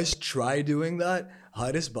many guys try doing that.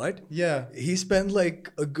 Hottest butt. Yeah. He spent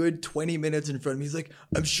like a good 20 minutes in front of me. He's like,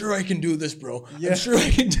 I'm sure I can do this, bro. Yeah. I'm sure I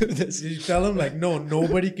can do this. Did you tell him, like, no,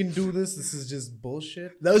 nobody can do this? This is just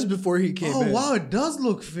bullshit? That was before he came Oh, in. wow, it does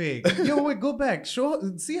look fake. Yo, wait, go back.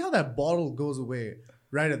 See how that bottle goes away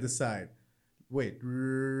right at the side. Wait,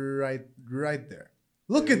 right there.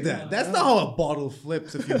 Look at that. That's not how a bottle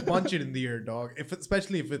flips if you punch it in the air, dog.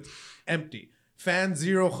 Especially if it's empty. Fan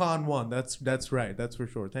 0, Khan 1. That's right. That's for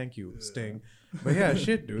sure. Thank you, Sting. But yeah,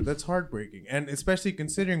 shit, dude. That's heartbreaking. And especially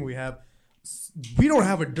considering we don't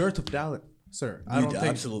have a dearth of talent, sir.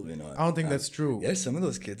 Absolutely not. I don't think that's true. Yeah, some of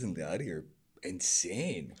those kids in Liadi are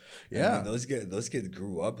insane. Yeah. I mean, those kids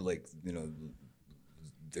grew up like, you know,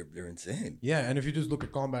 they're insane. Yeah, and if you just look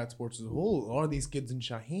at combat sports as a whole, a lot of these kids in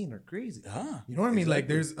Shaheen are crazy. Ah, You know what I mean?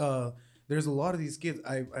 exactly. Like there's a lot of these kids.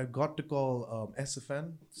 I got to call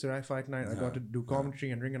SFN, Sarai Fight Night. I got to do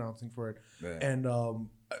commentary and ring announcing for it. Right. And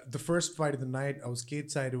the first fight of the night, I was cage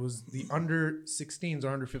side. It was the under 16s or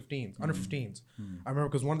under 15s. Under 15s. I remember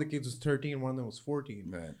because one of the kids was 13, one of them was 14.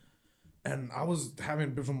 Right. And I was having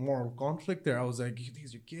a bit of a moral conflict there. I was like,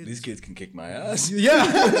 these are kids. These kids can kick my ass. Yeah,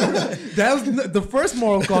 that was the first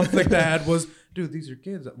moral conflict I had was, dude, these are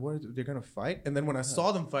kids. They're gonna fight? And then when I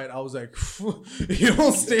saw them fight, I was like, you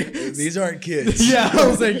don't stay. These aren't kids. Yeah, I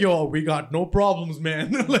was like, yo, we got no problems,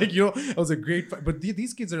 man. Like, yo, it was a great fight. But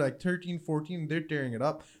these kids are like 13, 14. They're tearing it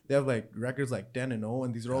up. They have like records like 10-0,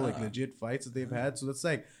 and these are all like legit fights that they've had. So that's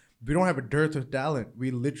like, we don't have a dearth of talent.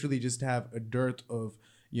 We literally just have a dearth of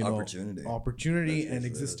opportunity That's and what it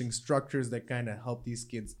existing structures that kind of help these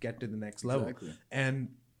kids get to the next level. Exactly. And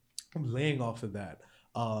laying off of that,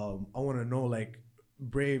 I want to know, like,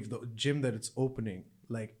 Brave, the gym that it's opening,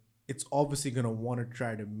 like, it's obviously going to want to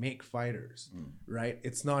try to make fighters, right?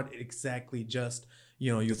 It's not exactly just,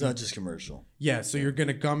 It's not just commercial. yeah, so you're going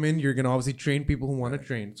to come in, you're going to obviously train people who want to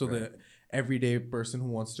train. So the everyday person who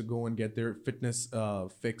wants to go and get their fitness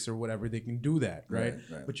fix or whatever, they can do that, right?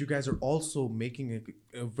 Right. But you guys are also making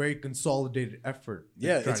a very consolidated effort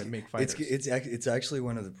to try to make fighters. It's actually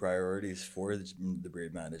one of the priorities for the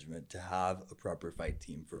Brave management to have a proper fight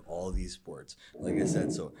team for all these sports. Like I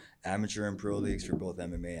said, so amateur and pro leagues for both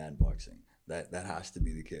MMA and boxing. That has to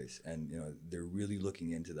be the case, and you know they're really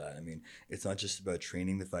looking into that. I mean, it's not just about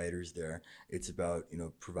training the fighters there; it's about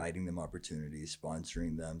providing them opportunities,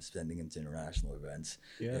 sponsoring them, sending them to international events.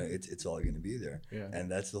 Yeah. It's all going to be there, Yeah.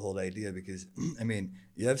 and that's the whole idea. Because I mean,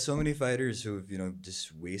 you have so many fighters who've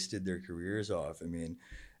just wasted their careers off. I mean.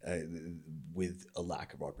 With a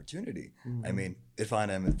lack of opportunity. I mean, Irfan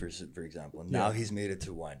Ahmed, for example, now he's made it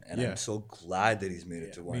to one, and I'm so glad that he's made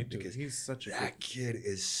it to one because he's such that kid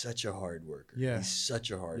is such a hard worker. Yeah. He's such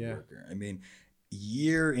a hard worker. I mean,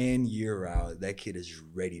 year in, year out, that kid is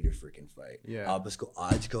ready to freaking fight. Yeah. आप उसको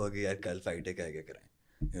आज कहोगे यार कल fight है क्या कराएं?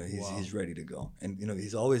 He's ready to go, and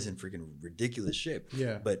he's always in freaking ridiculous shape.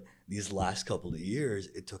 Yeah. But these last couple of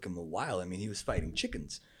years, it took him a while. I mean, he was fighting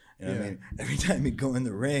chickens. You know what I mean? Every time he'd go in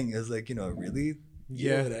the ring, it was like, really?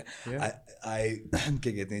 Yeah. I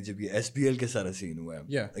क्या कहते हैं जब ये SBL के सारा scene हुआ है.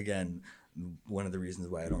 Yeah. Again, one of the reasons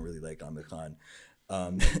why I don't really like Amir Khan.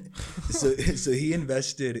 So he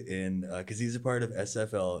invested in because he's a part of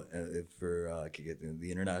SFL for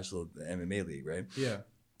the International MMA League, right? Yeah.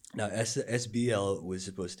 Now SBL was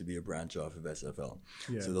supposed to be a branch off of SFL.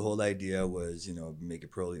 Yeah. So the whole idea was make a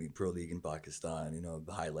pro league in Pakistan,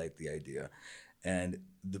 highlight the idea. And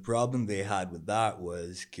the problem they had with that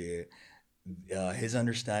was his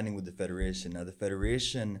understanding with the federation. Now the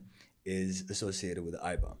federation is associated with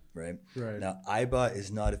IBA, right? Right. Now IBA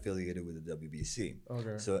is not affiliated with the WBC.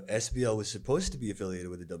 Okay. So SBL was supposed to be affiliated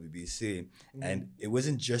with the WBC, and it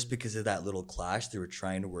wasn't just because of that little clash. They were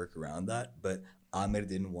trying to work around that, but Amir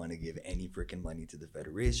didn't want to give any freaking money to the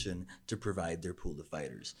federation to provide their pool of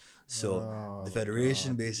fighters. So the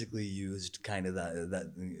federation basically used kind of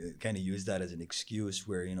that as an excuse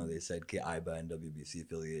where they said IBA and WBC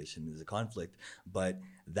affiliation is a conflict, but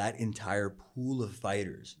that entire pool of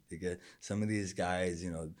fighters, some of these guys,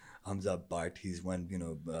 Hamza Bhatt, he's won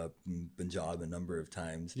Punjab a number of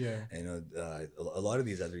times. Yeah. A lot of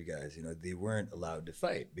these other guys, they weren't allowed to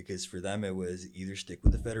fight because for them it was either stick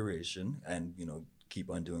with the federation and keep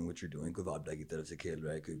on doing what you're doing. कोई वापडा की तरफ से खेल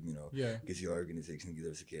रहा है, कोई किसी organization की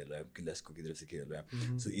तरफ से खेल रहा है, कोई लेस्को की तरफ से खेल रहा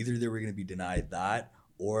है. So either they were going to be denied that,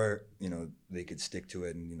 or they could stick to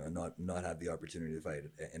it and not have the opportunity to fight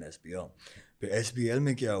in SBL. But SBL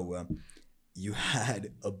में क्या हुआ? You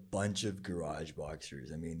had a bunch of garage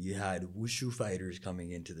boxers. I mean, you had wushu fighters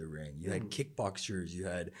coming into the ring. You had kickboxers. You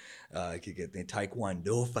had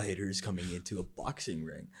taekwondo fighters coming into a boxing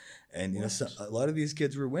ring. And, a lot of these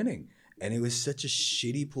kids were winning. And it was such a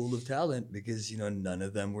shitty pool of talent because, none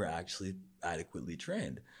of them were actually adequately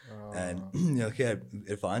trained. And,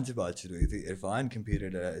 Irfan's about to do it. Irfan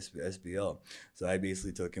competed at SBL. So I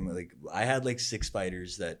basically took him, I had 6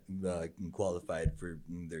 fighters that qualified for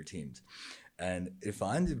their teams. And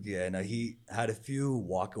Irfan, now he had a few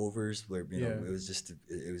walkovers where it was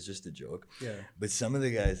just a joke. Yeah. But some of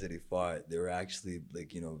the guys that he fought, they were actually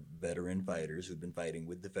veteran fighters who'd been fighting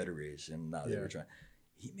with the federation. Now they were trying.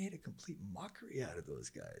 He made a complete mockery out of those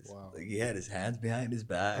guys. Wow. He had his hands behind his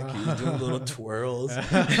back. He was doing little twirls.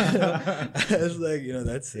 I was like,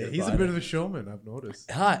 that's it. He's a bit of a showman, I've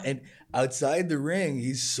noticed. And outside the ring,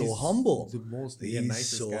 he's humble. He's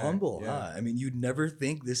so guy. humble. Yeah. I mean, you'd never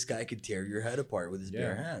think this guy could tear your head apart with his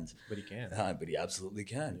bare hands. But he can. But he absolutely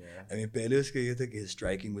can. Yeah. I mean, pehle uska ye tha ki his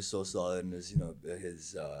striking was so solid and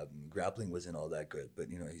his grappling wasn't all that good. But,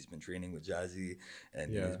 he's been training with Jazzy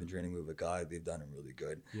and he's been training with Vakad. They've done him really good.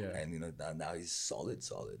 Yeah. And now he's solid.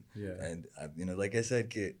 Yeah. And like I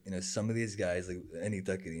said, some of these guys like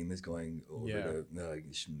Anita Karim is going over to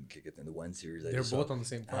the one series. They're both on the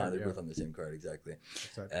same card. They're both on the same card, exactly.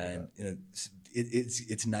 And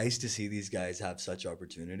it's nice to see these guys have such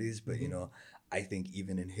opportunities, but I think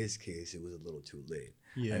even in his case, it was a little too late.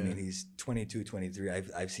 Yeah. I mean, he's 22, 23.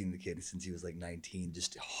 I've seen the kid since he was 19,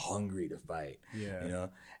 just hungry to fight. Yeah.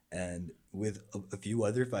 And with a few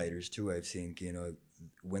other fighters too, I've seen,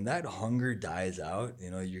 when that hunger dies out,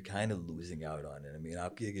 you're kind of losing out on it. I mean,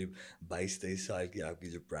 आपकी अगर 22-23 साल की आपकी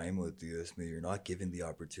जो prime होती है, उसमें you're not given the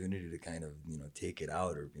opportunity to kind of, take it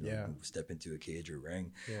out or, step into a cage or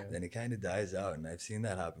ring, then it kind of dies out. And I've seen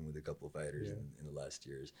that happen with a couple of fighters in the last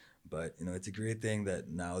years. But, it's a great thing that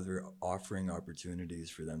now they're offering opportunities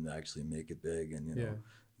for them to actually make it big and,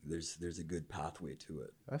 there's a good pathway to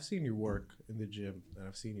it. I've seen you work in the gym and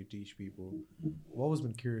I've seen you teach people. I've always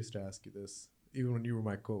been curious to ask you this. Even when you were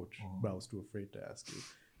my coach, but I was too afraid to ask you.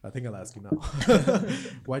 I think I'll ask you now.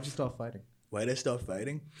 Why'd you stop fighting? Why'd I stop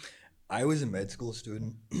fighting? I was a med school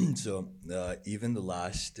student, so even the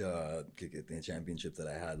last championship that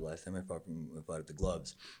I had, last time I fought at the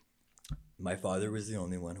Gloves, my father was the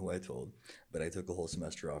only one who I told, but I took a whole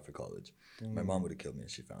semester off of college. My mom would have killed me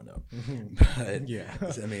if she found out.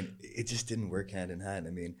 But, I mean, it just didn't work hand in hand.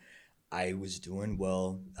 I mean, I was doing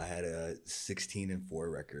well. I had a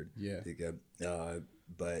 16-4 record. Yeah.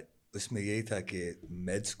 But उसमें यही था कि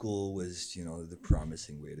med school was, the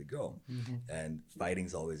promising way to go. Mm-hmm. And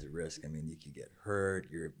fighting's always a risk. I mean, you could get hurt.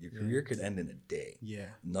 Your career could end in a day. Yeah.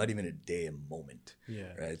 Not even a day, a moment.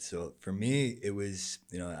 Yeah. Right. So for me, it was,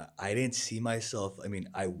 I didn't see myself. I mean,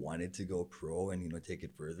 I wanted to go pro and, take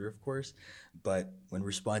it further, of course. But when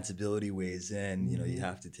responsibility weighs in, you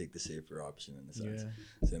have to take the safer option in a sense.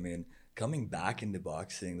 Yeah. So, I mean, coming back into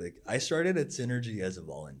boxing, like I started at Synergy as a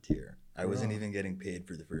volunteer. I wasn't even getting paid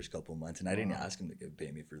for the first couple of months, and I didn't ask him to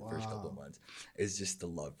pay me for the first couple of months. It's just the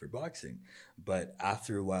love for boxing. But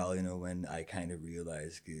after a while, when I kind of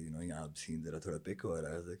realized, I've seen that I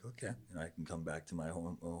was like, okay, I can come back to my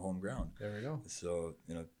home ground. There we go. So,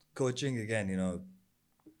 coaching again,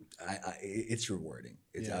 it's rewarding.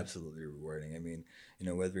 It's absolutely rewarding. I mean,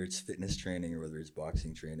 whether it's fitness training or whether it's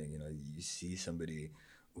boxing training, you see somebody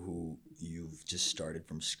who you've just started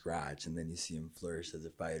from scratch and then you see him flourish as a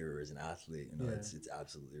fighter or as an athlete, it's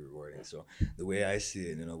absolutely rewarding. So the way I see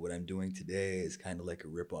it, what I'm doing today is kind of like a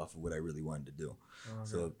rip-off of what I really wanted to do. Okay.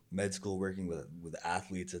 So med school, working with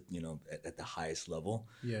athletes at, at the highest level,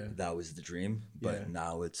 that was the dream. But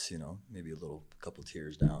now it's, maybe a couple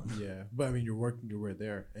tiers down. Yeah, but I mean, you're working your way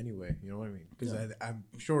there anyway, you know what I mean? Because I'm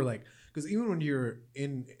sure, because even when you're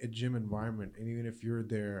in a gym environment, and even if you're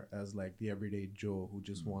there as like the everyday Joe who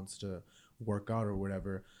just wants to work out or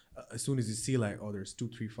whatever, as soon as you see there's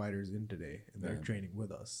 2-3 fighters in today and they're training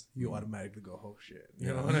with us, you automatically go, oh shit, you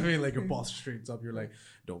know what I mean? Like your boss straightens up, you're like,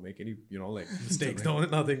 don't make any mistakes,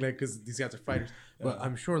 nothing, because these guys are fighters. But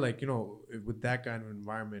I'm sure with that kind of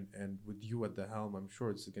environment and with you at the helm, I'm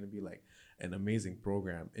sure it's going to be an amazing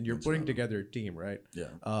program. And you're putting together a team, right? Yeah.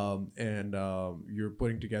 And you're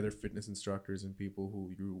putting together fitness instructors and people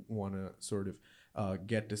who you want to sort of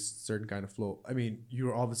get this certain kind of flow. I mean,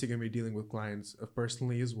 you're obviously going to be dealing with clients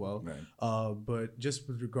personally as well. Right. But just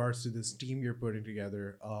with regards to this team you're putting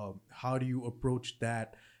together, how do you approach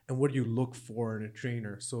that? And what do you look for in a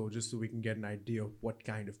trainer? So just so we can get an idea of what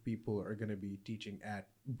kind of people are going to be teaching at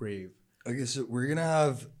Brave. Okay, so we're gonna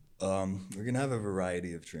have a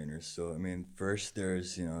variety of trainers. So I mean, first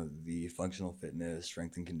there's the functional fitness,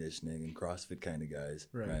 strength and conditioning, and CrossFit kind of guys.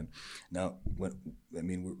 Right. Now,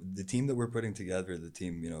 the team that we're putting together, the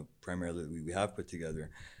team primarily that we have put together.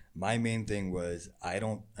 My main thing was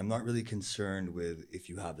I'm not really concerned with if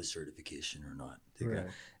you have a certification or not. Right.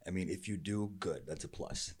 I mean, if you do, good. That's a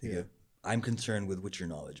plus. I'm concerned with what your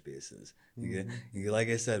knowledge base is. Like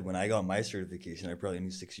I said, when I got my certification, I probably knew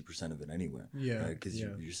 60% of it anyway. Yeah. Because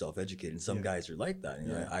you're self-educated. And some guys are like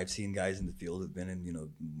that. I've seen guys in the field who've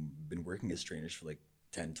been working as trainers for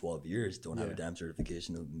 10, 12 years, don't have a damn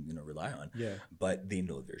certification to rely on. Yeah. But they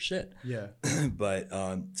know their shit. Yeah. But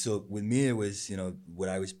so with me, it was, what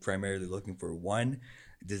I was primarily looking for. One,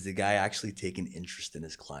 does the guy actually take an interest in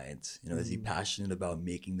his clients? Is he passionate about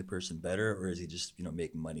making the person better, or is he just,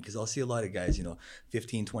 making money? Because I'll see a lot of guys,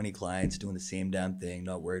 15, 20 clients doing the same damn thing,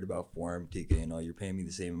 not worried about form, you're paying me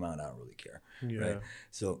the same amount, I don't really care. Yeah. Right?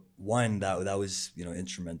 So one, that was,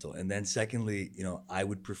 instrumental. And then secondly, I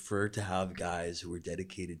would prefer to have guys who are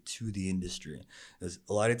dedicated to the industry. Because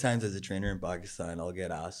a lot of times as a trainer in Pakistan, I'll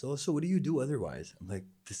get asked, so what do you do otherwise? I'm like,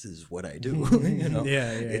 this is what I do.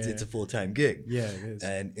 It's a full-time gig. Yeah, it is.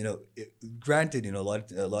 And granted, a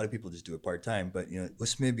lot of people just do it part-time, but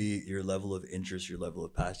maybe your level of interest, your level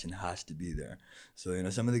of passion has to be there. So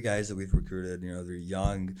some of the guys that we've recruited, they're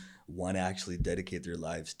young, want to actually dedicate their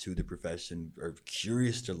lives to the profession, are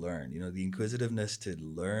curious to learn. The inquisitiveness to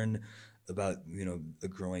learn about a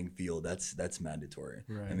growing field, that's mandatory.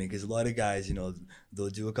 Right. I mean, because a lot of guys, they'll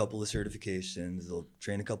do a couple of certifications, they'll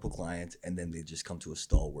train a couple clients, and then they just come to a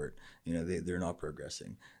stalwart. They're not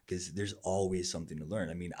progressing because there's always something to learn.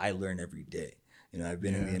 I mean, I learn every day. I've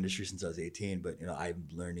been in the industry since I was 18, but I'm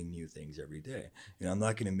learning new things every day. I'm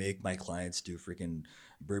not going to make my clients do freaking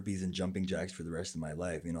burpees and jumping jacks for the rest of my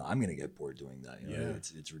life. I'm going to get bored doing that.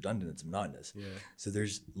 It's redundant, it's monotonous. Yeah. So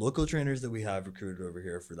there's local trainers that we have recruited over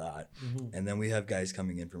here for that. And then we have guys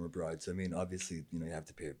coming in from abroad. So I mean, obviously, you have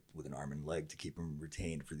to pay with an arm and leg to keep them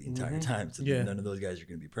retained for the entire time. So none of those guys are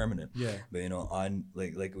going to be permanent. Yeah. But on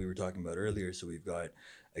like we were talking about earlier, so we've got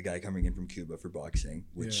a guy coming in from Cuba for boxing,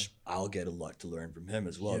 which I'll get a lot to learn from him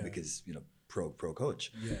as well because pro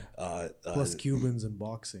coach. Yeah. Plus Cubans and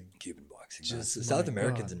boxing. Cuban boxing. boxing. Man. Just, So my South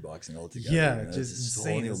Americans God. in boxing altogether. Yeah, you know, just it's a whole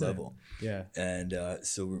insane, new isn't it? level. Yeah. And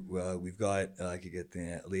so we've got I could get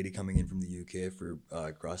the lady coming in from the UK for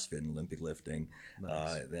CrossFit and Olympic lifting.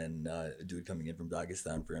 Nice. Then a dude coming in from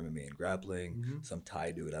Dagestan for MMA and grappling. Mm-hmm. Some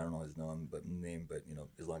Thai dude, I don't know his name, but you know,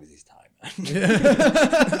 as long as he's Thai, man.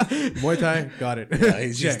 Muay Thai, got it. Yeah,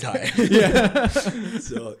 he's Thai. Yeah.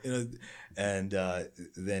 So you know, and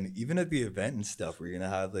then even at the event and stuff, we're gonna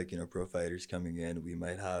have like, you know, pro fighters coming in. We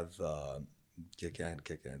might have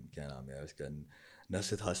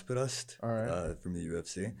Nasrid Haspirast All right. from the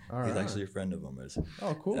UFC. All He's right. actually a friend of ours.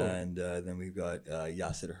 Oh, cool. And then we've got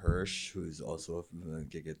Yasser Hirsch, who's also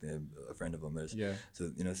a friend of ours. Yeah.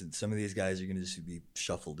 So, you know, so some of these guys are going to just be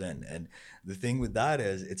shuffled in. And the thing with that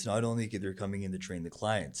is, it's not only they're coming in to train the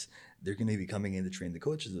clients, they're going to be coming in to train the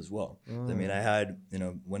coaches as well. I mean, I had, you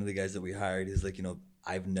know, one of the guys that we hired is like, you know,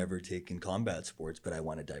 I've never taken combat sports, but I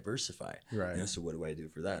want to diversify. Right. You know, so what do I do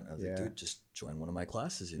for that? And I was like, Yeah. dude, just join one of my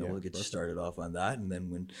classes. You know, Yeah, we'll get you perfect. started off on that. And then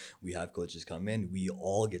when we have coaches come in, we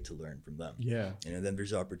all get to learn from them. Yeah. And then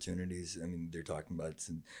there's opportunities. I mean, they're talking about,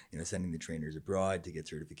 you know, sending the trainers abroad to get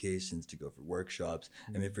certifications, to go for workshops.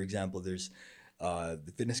 I mean, for example, there's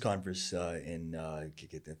the fitness conference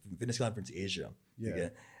the Fitness Conference Asia. Yeah.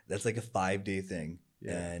 That's like a 5-day thing.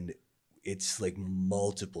 Yeah. And it's like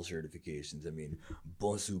multiple certifications. I mean,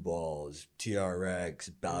 Bonsu balls,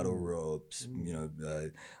 TRX, battle ropes, you know,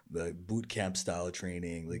 the boot camp style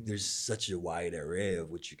training. Like there's such a wide array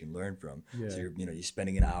of which you can learn from. Yeah. So you're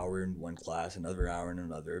spending an hour in one class, another hour in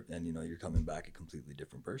another, and you know, you're coming back a completely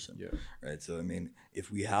different person. Yeah. Right. So I mean,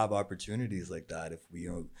 if we have opportunities like that, if we,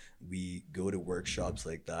 you know, we go to workshops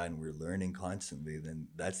like that and we're learning constantly, then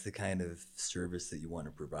that's the kind of service that you want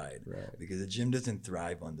to provide. Right. Because a gym doesn't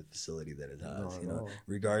thrive on the facility that it has. Not You at know, all.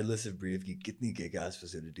 regardless of brief, kitni ke gas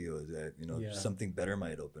facility ho jaye, you know, Yeah. something better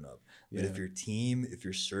might open up. But if Yeah. your team, if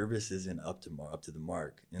your service isn't up to the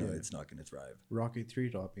mark, you know, Yeah. it's not going to thrive. Rocky 3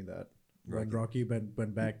 taught me that. When Rocky. Rocky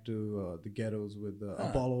went back to the ghettos with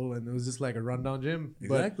Apollo, and it was just like a rundown gym.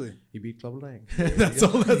 Exactly. But he beat Clubber Lang. you That's go.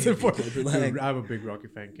 all that's He beat important. Clubber Lang. I'm a big Rocky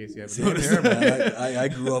fan, in case you haven't Same noticed. here, man. I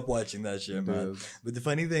grew up watching that shit, man. Dude. But the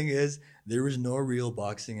funny thing is, there was no real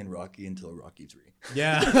boxing in Rocky until Rocky 3.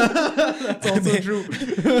 Yeah, that's also true.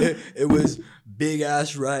 It was big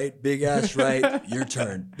ass right, your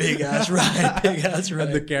turn. Big ass right, big ass right.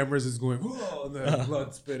 And the cameras is going, whoa, and then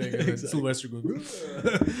blood spitting, and then Exactly. Sylvester going,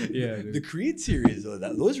 yeah. Dude. The Creed series, though,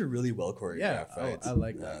 those are really well choreographed Yeah, fights. I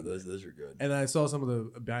like Yeah, that. those are good. And I saw some of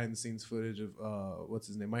the behind the scenes footage of what's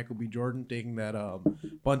his name, Michael B. Jordan, taking that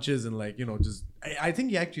punches and like, you know, just I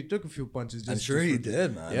think he actually took a few punches. I'm Just, sure just he for-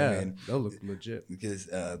 did, man. Yeah, I mean, that looked legit. because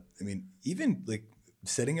I mean, even like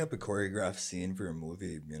setting up a choreographed scene for a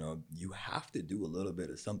movie, you know, you have to do a little bit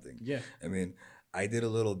of something. Yeah, I mean, I did a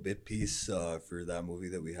little bit piece for that movie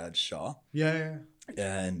that we had, Shaw. yeah.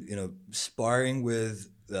 And you know, sparring with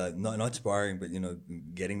not sparring, but you know,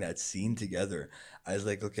 getting that scene together, I was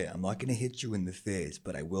like, okay, I'm not gonna hit you in the face,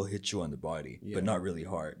 but I will hit you on the body, Yeah. but not really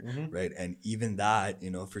hard, right? And even that, you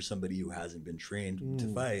know, for somebody who hasn't been trained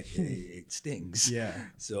to fight, it stings. Yeah.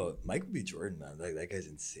 So Michael B. Jordan, man, like that guy's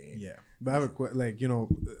insane. Yeah, but I have like, you know,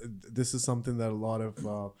 this is something that a lot of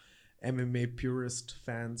MMA purist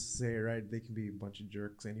fans say, right? They can be a bunch of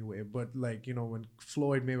jerks anyway, but like, you know, when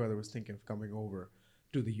Floyd Mayweather was thinking of coming over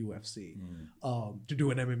to the UFC to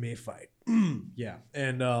do an MMA fight, yeah,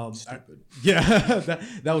 and Stupid.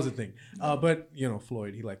 that was the thing. But you know,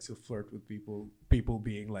 Floyd, he likes to flirt with people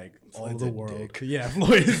being like all Floyd's the a world. dick. Yeah,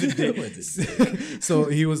 Floyd is a Floyd's dick. So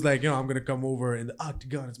he was like, you know, I'm gonna come over in the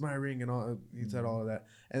octagon. It's my ring, and all. He said all of that,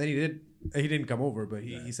 and then he did. He didn't come over, but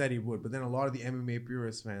he said he would. But then a lot of the MMA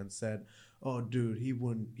purist fans said, "Oh, dude, he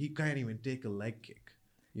wouldn't. He can't even take a leg kick."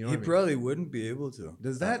 You know, He what I mean? probably wouldn't be able to.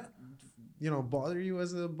 Does that, you know, bother you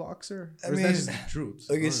as a boxer? I Or is mean, that just the truth?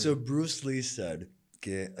 Okay, so Bruce Lee said,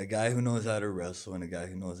 okay, a guy who knows how to wrestle and a guy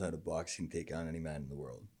who knows how to box can take on any man in the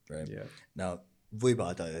world, right? Yeah. Now, वही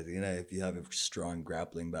बात आ जाती है ना, if you have a strong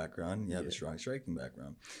grappling background, you have a strong striking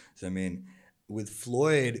background. So, I mean, with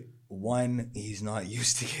Floyd, one, he's not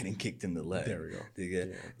used to getting kicked in the leg. There we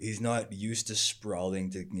go. He's not used to sprawling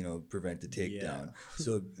to, you know, prevent the takedown.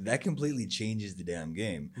 So that completely changes the damn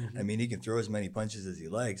game. I mean, he can throw as many punches as he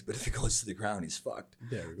likes, but if it goes to the ground, he's fucked.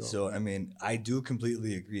 There we go. So, I mean, I do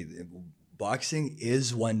completely agree. Boxing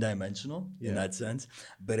is one-dimensional in that sense,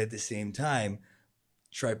 but at the same time,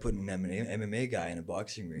 try putting an MMA guy in a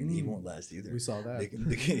boxing ring, he won't last either. We saw that.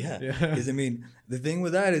 Yeah, Yeah. because I mean, the thing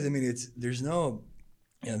with that is, I mean, there's no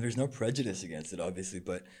prejudice against it, obviously,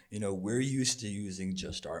 but you know, we're used to using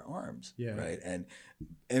just our arms, Yeah. right? And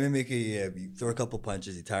MMA, you throw a couple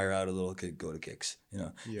punches, you tire out a little, go to kicks.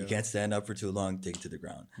 You can't stand up for too long, take it to the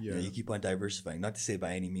ground. You keep on diversifying. Not to say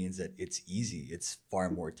by any means that it's easy. It's far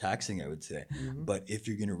more taxing, I would say. But if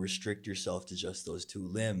you're going to restrict yourself to just those two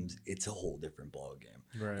limbs, it's a whole different ball game.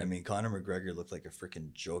 Right. I mean, Conor McGregor looked like a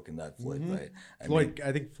freaking joke in that Floyd fight.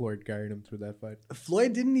 I think Floyd carried him through that fight.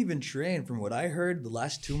 Floyd didn't even train. From what I heard, the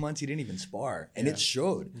last 2 months he didn't even spar, and it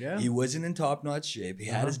showed. Yeah. He wasn't in top-notch shape. He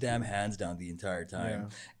had his damn hands down the entire time.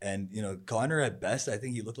 And Conor at best, I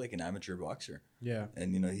think he looked like an amateur boxer. Yeah.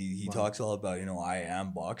 And he talks all about I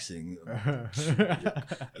am boxing.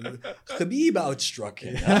 Khabib outstruck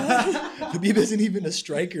him. Khabib isn't even a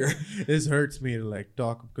striker. This hurts me to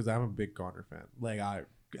talk because I'm a big Conor fan.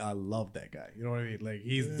 I love that guy. You know what I mean?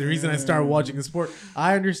 He's the reason I started watching the sport.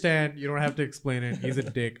 I understand. You don't have to explain it. He's a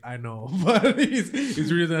dick. I know. But he's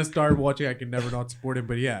the reason I started watching. I can never not support him.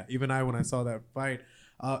 But yeah, even when I saw that fight,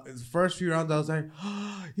 the first few rounds, I was like,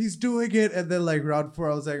 oh, he's doing it. And then round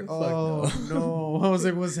 4, I was like, oh, no. I was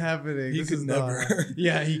like, what's happening? He could never.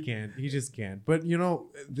 Yeah, he can't. He just can't. But,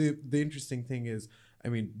 the interesting thing is, I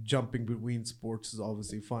mean, jumping between sports is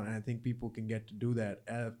obviously fun, and I think people can get to do that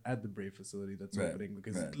at the Brave facility that's opening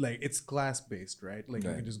because it's class based, right? You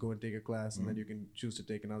can just go and take a class, and then you can choose to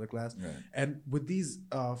take another class. Right. And with these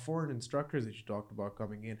foreign instructors that you talked about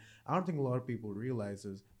coming in, I don't think a lot of people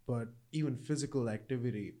realizes, but even physical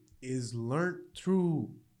activity is learned through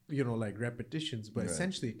repetitions, but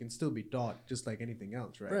essentially it can still be taught just like anything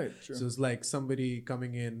else, right? Right. Sure. So it's like somebody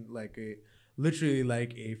coming in literally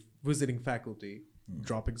like a visiting faculty.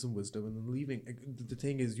 Dropping some wisdom and then leaving. The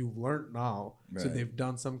thing is, you've learned now, so they've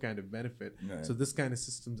done some kind of benefit. Right. So this kind of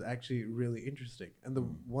system's actually really interesting. And the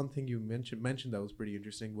one thing you mentioned that was pretty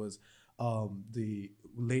interesting was the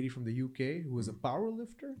lady from the UK who was a power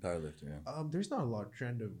lifter. There's not a lot of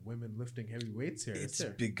trend of women lifting heavy weights here. It's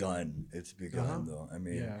begun. Though. I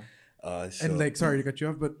mean, and sorry to cut you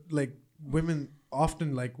off, but women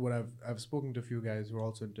often what I've spoken to a few guys who are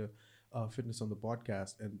also into fitness on the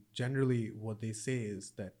podcast, and generally what they say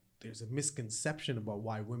is that there's a misconception about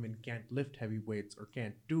why women can't lift heavy weights or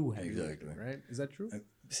can't do heavy weights, right? Is that true?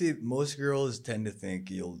 See, most girls tend to think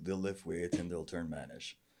they'll lift weights and they'll turn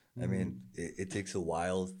mannish. I mean, it takes a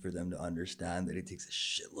while for them to understand that it takes a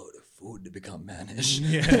shitload of food to become mannish.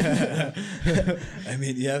 Yeah. I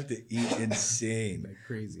mean, you have to eat insane. Like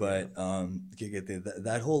crazy. But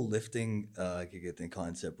that whole lifting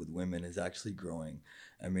concept with women is actually growing.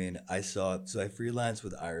 I mean, I freelanced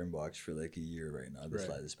with Ironbox for a year right now,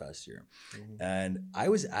 this past year. And I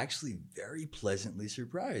was actually very pleasantly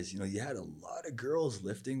surprised. You had a lot of girls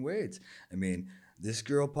lifting weights. I mean, this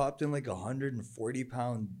girl popped in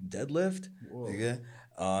 140-pound deadlift. Okay?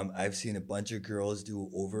 I've seen a bunch of girls do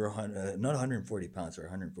over 100, not 140 pounds, or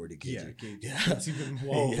 140 kg. Yeah, that's even,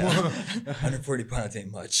 whoa. 140 pounds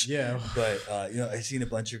ain't much. Yeah. But, I've seen a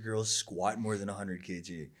bunch of girls squat more than 100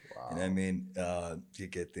 kg. Wow. And I mean,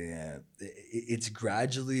 it's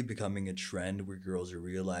gradually becoming a trend where girls are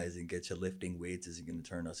realizing lifting weights isn't going to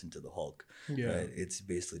turn us into the Hulk. Yeah. Right? It's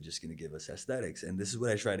basically just going to give us aesthetics. And this is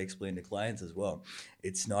what I try to explain to clients as well.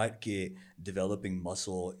 It's not developing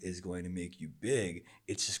muscle is going to make you big.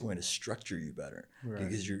 It's just going to structure you better,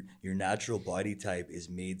 because your natural body type is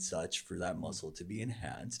made such for that muscle to be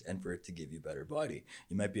enhanced and for it to give you better body.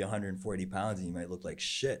 You might be 140 pounds and you might look like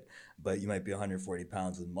shit, but you might be 140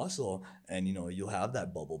 pounds with muscle, and you'll have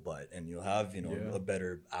that bubble butt, and you'll have a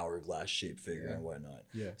better hourglass shaped figure and whatnot.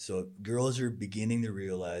 Yeah. So girls are beginning to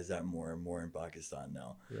realize that more and more in Pakistan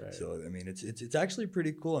now. Right. So I mean, it's actually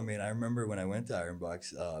pretty cool. I mean, I remember when I went to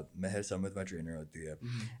Ironbox, Meher Samad, my trainer out there,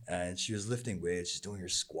 and she was lifting weights, she's doing her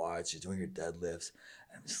squats, she's doing her deadlifts.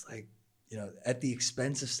 I'm just like, at the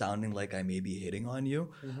expense of sounding like I may be hitting on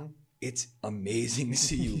you. It's amazing to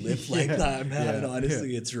see you lift like that, man. And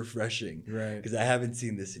honestly, it's refreshing, right? Because I haven't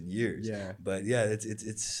seen this in years. Yeah, but yeah,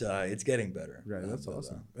 it's getting better. Right, that's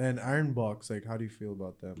awesome. And Ironbox, how do you feel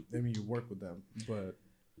about them? I mean, you work with them, but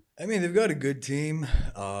I mean, they've got a good team.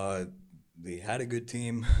 They had a good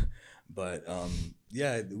team, but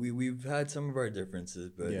we've had some of our differences.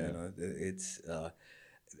 But it's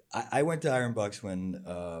I went to Ironbox when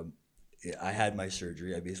I had my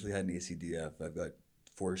surgery. I basically had an ACDF. I've got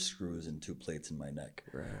 4 screws and 2 plates in my neck.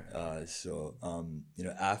 Right.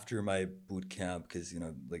 After my boot camp, because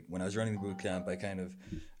when I was running the boot camp, I kind of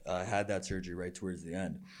had that surgery right towards the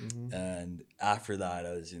end, and after that,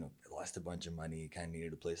 I was a lost a bunch of money, kind of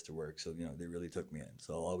needed a place to work. So, they really took me in.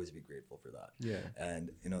 So I'll always be grateful for that. Yeah. And,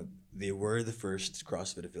 they were the first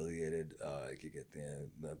CrossFit affiliated,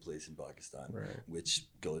 the place in Pakistan, Right. which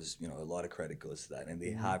goes, a lot of credit goes to that. And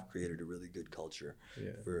they have created a really good culture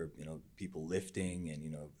for, people lifting and,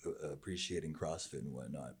 appreciating CrossFit and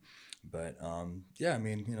whatnot. But,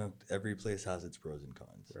 every place has its pros and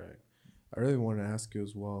cons. Right. I really want to ask you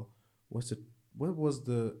as well, what was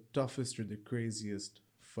the toughest or the craziest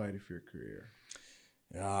fight of your career?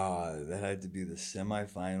 That had to be the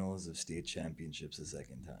semifinals of state championships the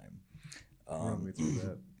second time. Run me through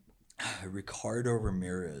that. Ricardo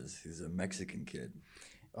Ramirez, he's a Mexican kid.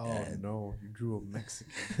 Oh no, you drew a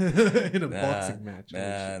Mexican in a boxing match.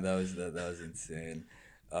 Man, that was insane.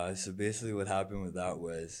 So basically what happened with that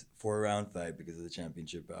was 4-round fight because of the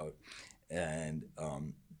championship bout. And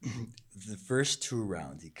the first 2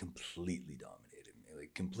 rounds, he completely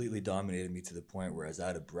dominated me to the point where I was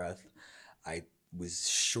out of breath. I was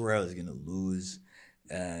sure I was going to lose.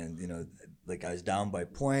 And, I was down by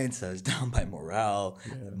points. I was down by morale.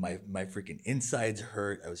 Yeah. My freaking insides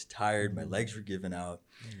hurt. I was tired. My legs were giving out.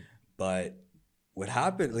 But what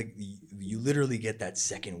happened, you literally get that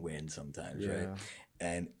second win sometimes, right?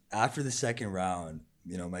 And after the second round,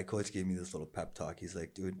 my coach gave me this little pep talk. He's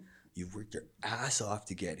like, dude, you've worked your ass off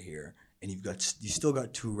to get here, and you still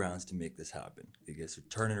got 2 rounds to make this happen. I guess so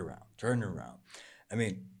turn it around. I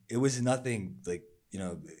mean, it was nothing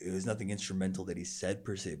it was nothing instrumental that he said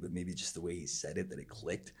per se, but maybe just the way he said it that it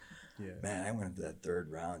clicked. Yeah. Man, I went into that 3rd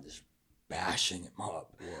round just bashing him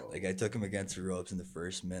up. Whoa. I took him against the ropes in the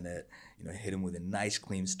first minute. Hit him with a nice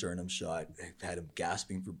clean sternum shot. I had him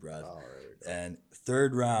gasping for breath. Right. And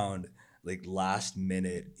 3rd round, last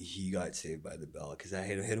minute, he got saved by the bell because I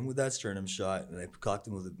hit him with that sternum shot, and I clocked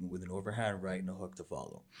him with an overhand right and a hook to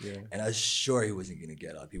follow. Yeah. And I was sure he wasn't going to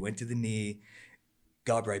get up. He went to the knee,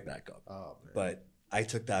 got right back up. Oh, man. But I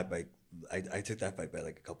took that fight by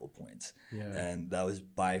a couple points. Yeah. And that was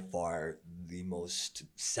by far the most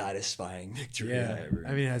satisfying victory I ever.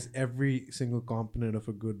 I mean, it has every single component of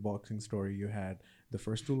a good boxing story. You had the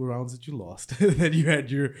first 2 rounds that you lost, then you had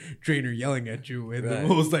your trainer yelling at you in the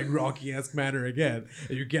most Rocky-esque manner again,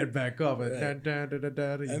 and you get back up and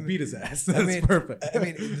you beat his ass. That's perfect. I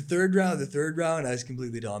mean, the third round, I was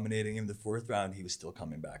completely dominating him. The 4th round, he was still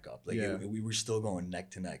coming back up. We were still going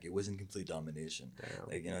neck to neck. It wasn't complete domination.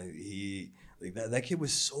 Damn. That kid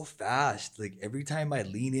was so fast. Every time I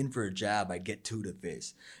lean in for a jab, I get 2 to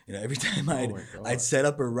face. Every time I'd set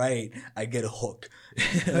up a right, I get a hook.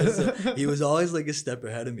 So he was always a step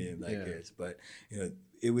ahead of me in that case. But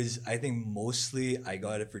it was, I think mostly I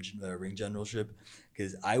got it for ring generalship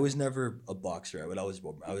because I was never a boxer. I would always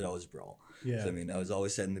brawl. Yeah. So, I was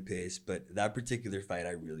always setting the pace. But that particular fight,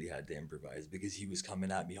 I really had to improvise because he was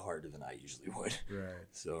coming at me harder than I usually would. Right.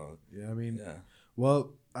 So yeah,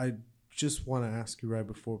 well, I just want to ask you right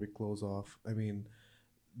before we close off. I mean,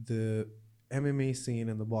 the MMA scene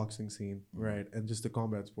and the boxing scene, right, and just the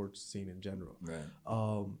combat sports scene in general. Right.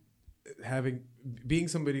 Being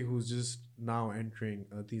somebody who's just now entering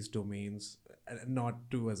these domains, not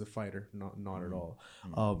as a fighter, not at all,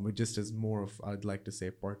 but just as more of, I'd like to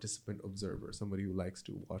say, participant observer, somebody who likes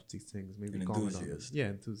to watch these things, maybe an enthusiast.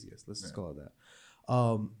 Enthusiast. Let's just call it that.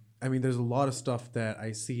 I mean, there's a lot of stuff that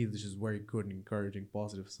I see which is very good and encouraging,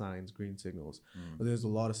 positive signs, green signals. But there's a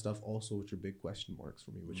lot of stuff also which are big question marks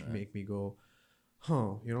for me, which make me go,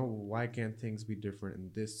 why can't things be different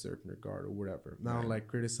in this certain regard or whatever? Now,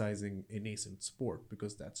 criticizing a nascent sport,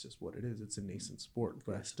 because that's just what it is. It's a nascent sport.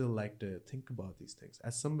 But I still like to think about these things.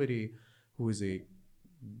 As somebody who is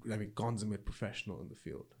consummate professional in the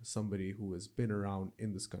field, somebody who has been around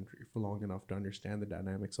in this country for long enough to understand the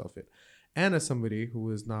dynamics of it, and as somebody who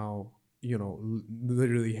is now,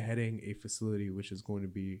 literally heading a facility which is going to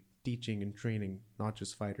be teaching and training not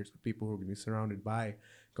just fighters, but people who are going to be surrounded by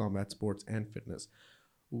combat sports and fitness,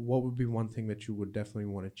 what would be one thing that you would definitely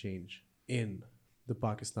want to change in the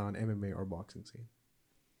Pakistan MMA or boxing scene?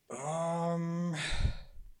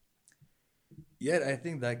 Yeah, I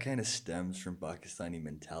think that kind of stems from Pakistani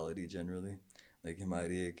mentality generally.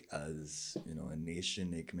 हमारी as a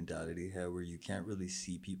nation, एक mentality है where you can't really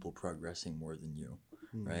see people progressing more than you,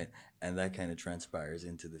 right? And that kind of transpires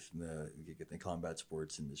into the combat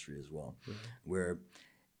sports industry as well, where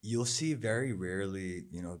you'll see very rarely,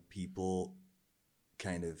 people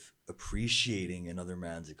kind of appreciating another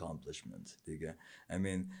man's accomplishments. I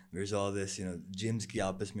mean, there's all this, gyms की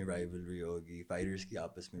आपस में rivalry होगी, fighters की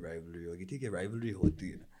आपस में rivalry होगी, ठीक है, rivalry होती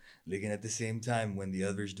है. Like, at the same time, when the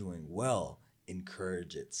other's doing well,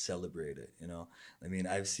 encourage it, celebrate it, I mean,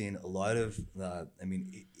 I've seen a lot of,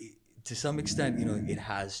 to some extent, it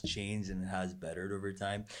has changed and it has bettered over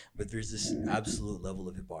time, but there's this absolute level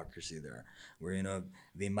of hypocrisy there where,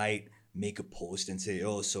 they might make a post and say,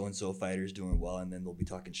 oh, so-and-so fighter's doing well, and then they'll be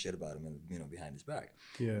talking shit about him and, behind his back.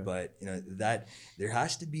 Yeah. But, that there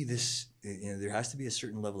has to be this, there has to be a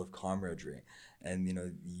certain level of camaraderie and,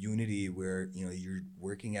 unity where, you're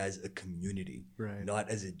working as a community, Right. not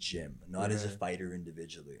as a gym, not as a fighter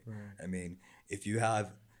individually. Right. I mean, if you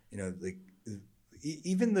have, like,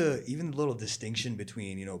 even the little distinction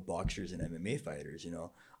between boxers and MMA fighters,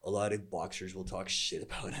 a lot of boxers will talk shit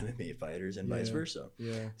about MMA fighters and vice versa.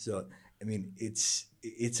 Yeah. So I mean, it's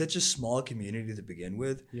such a small community to begin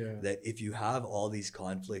with that if you have all these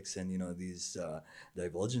conflicts and these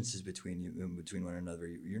divergences between one another,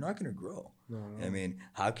 you're not going to grow. No. I mean,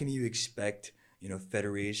 how can you expect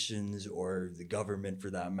federations or the government for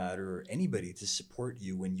that matter or anybody to support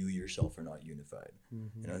you when you yourself are not unified?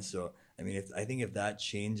 Mm-hmm. So I mean, I think if that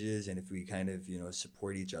changes and if we kind of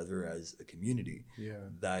support each other as a community,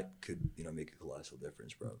 that could make a colossal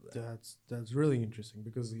difference probably. That's really interesting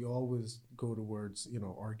because you always go towards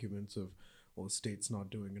arguments of, well, the state's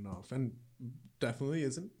not doing enough, and definitely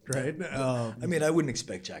isn't, right? I mean, I wouldn't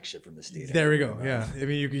expect jack shit from the state. There we go. Yeah, I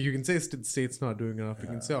mean, you can say the state's not doing enough. You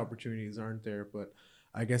can say opportunities aren't there, but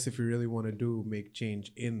I guess if you really want to make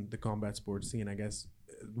change in the combat sports scene, I guess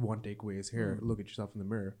one takeaway is here: look at yourself in the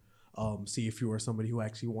mirror. See if you are somebody who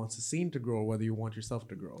actually wants the scene to grow, whether you want yourself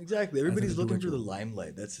to grow. Exactly. Everybody's looking for the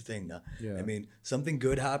limelight. That's the thing. Now. Yeah. I mean, something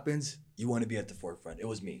good happens, you want to be at the forefront. It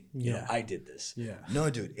was me. Yeah. I did this. Yeah. No,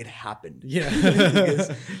 dude, it happened. Yeah.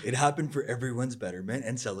 It happened for everyone's betterment,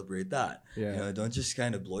 and celebrate that. Yeah. Don't just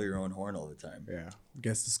kind of blow your own horn all the time. Yeah. I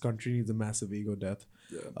guess this country needs a massive ego death.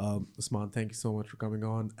 Yeah. Usman, thank you so much for coming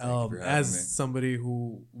on. Thank you for having as me. somebody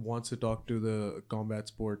who wants to talk to the combat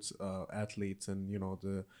sports athletes and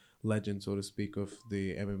the legend, so to speak, of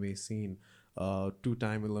the MMA scene,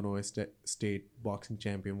 two-time Illinois State boxing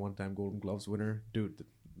champion, one-time Golden Gloves winner, dude.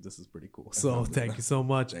 This is pretty cool. So thank you so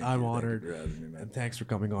much. I'm honored. Thank you for having me, man. And thanks for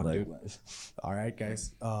coming on, Likewise. dude. All right,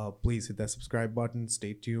 guys. Please hit that subscribe button.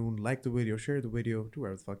 Stay tuned. Like the video. Share the video. Do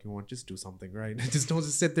whatever the fuck you want. Just do something, right? Just don't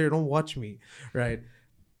just sit there. Don't watch me, right?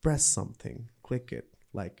 Press something. Click it.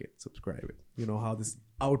 Like it. Subscribe it. You know how these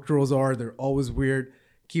outros are. They're always weird.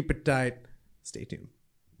 Keep it tight. Stay tuned.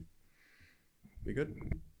 We good?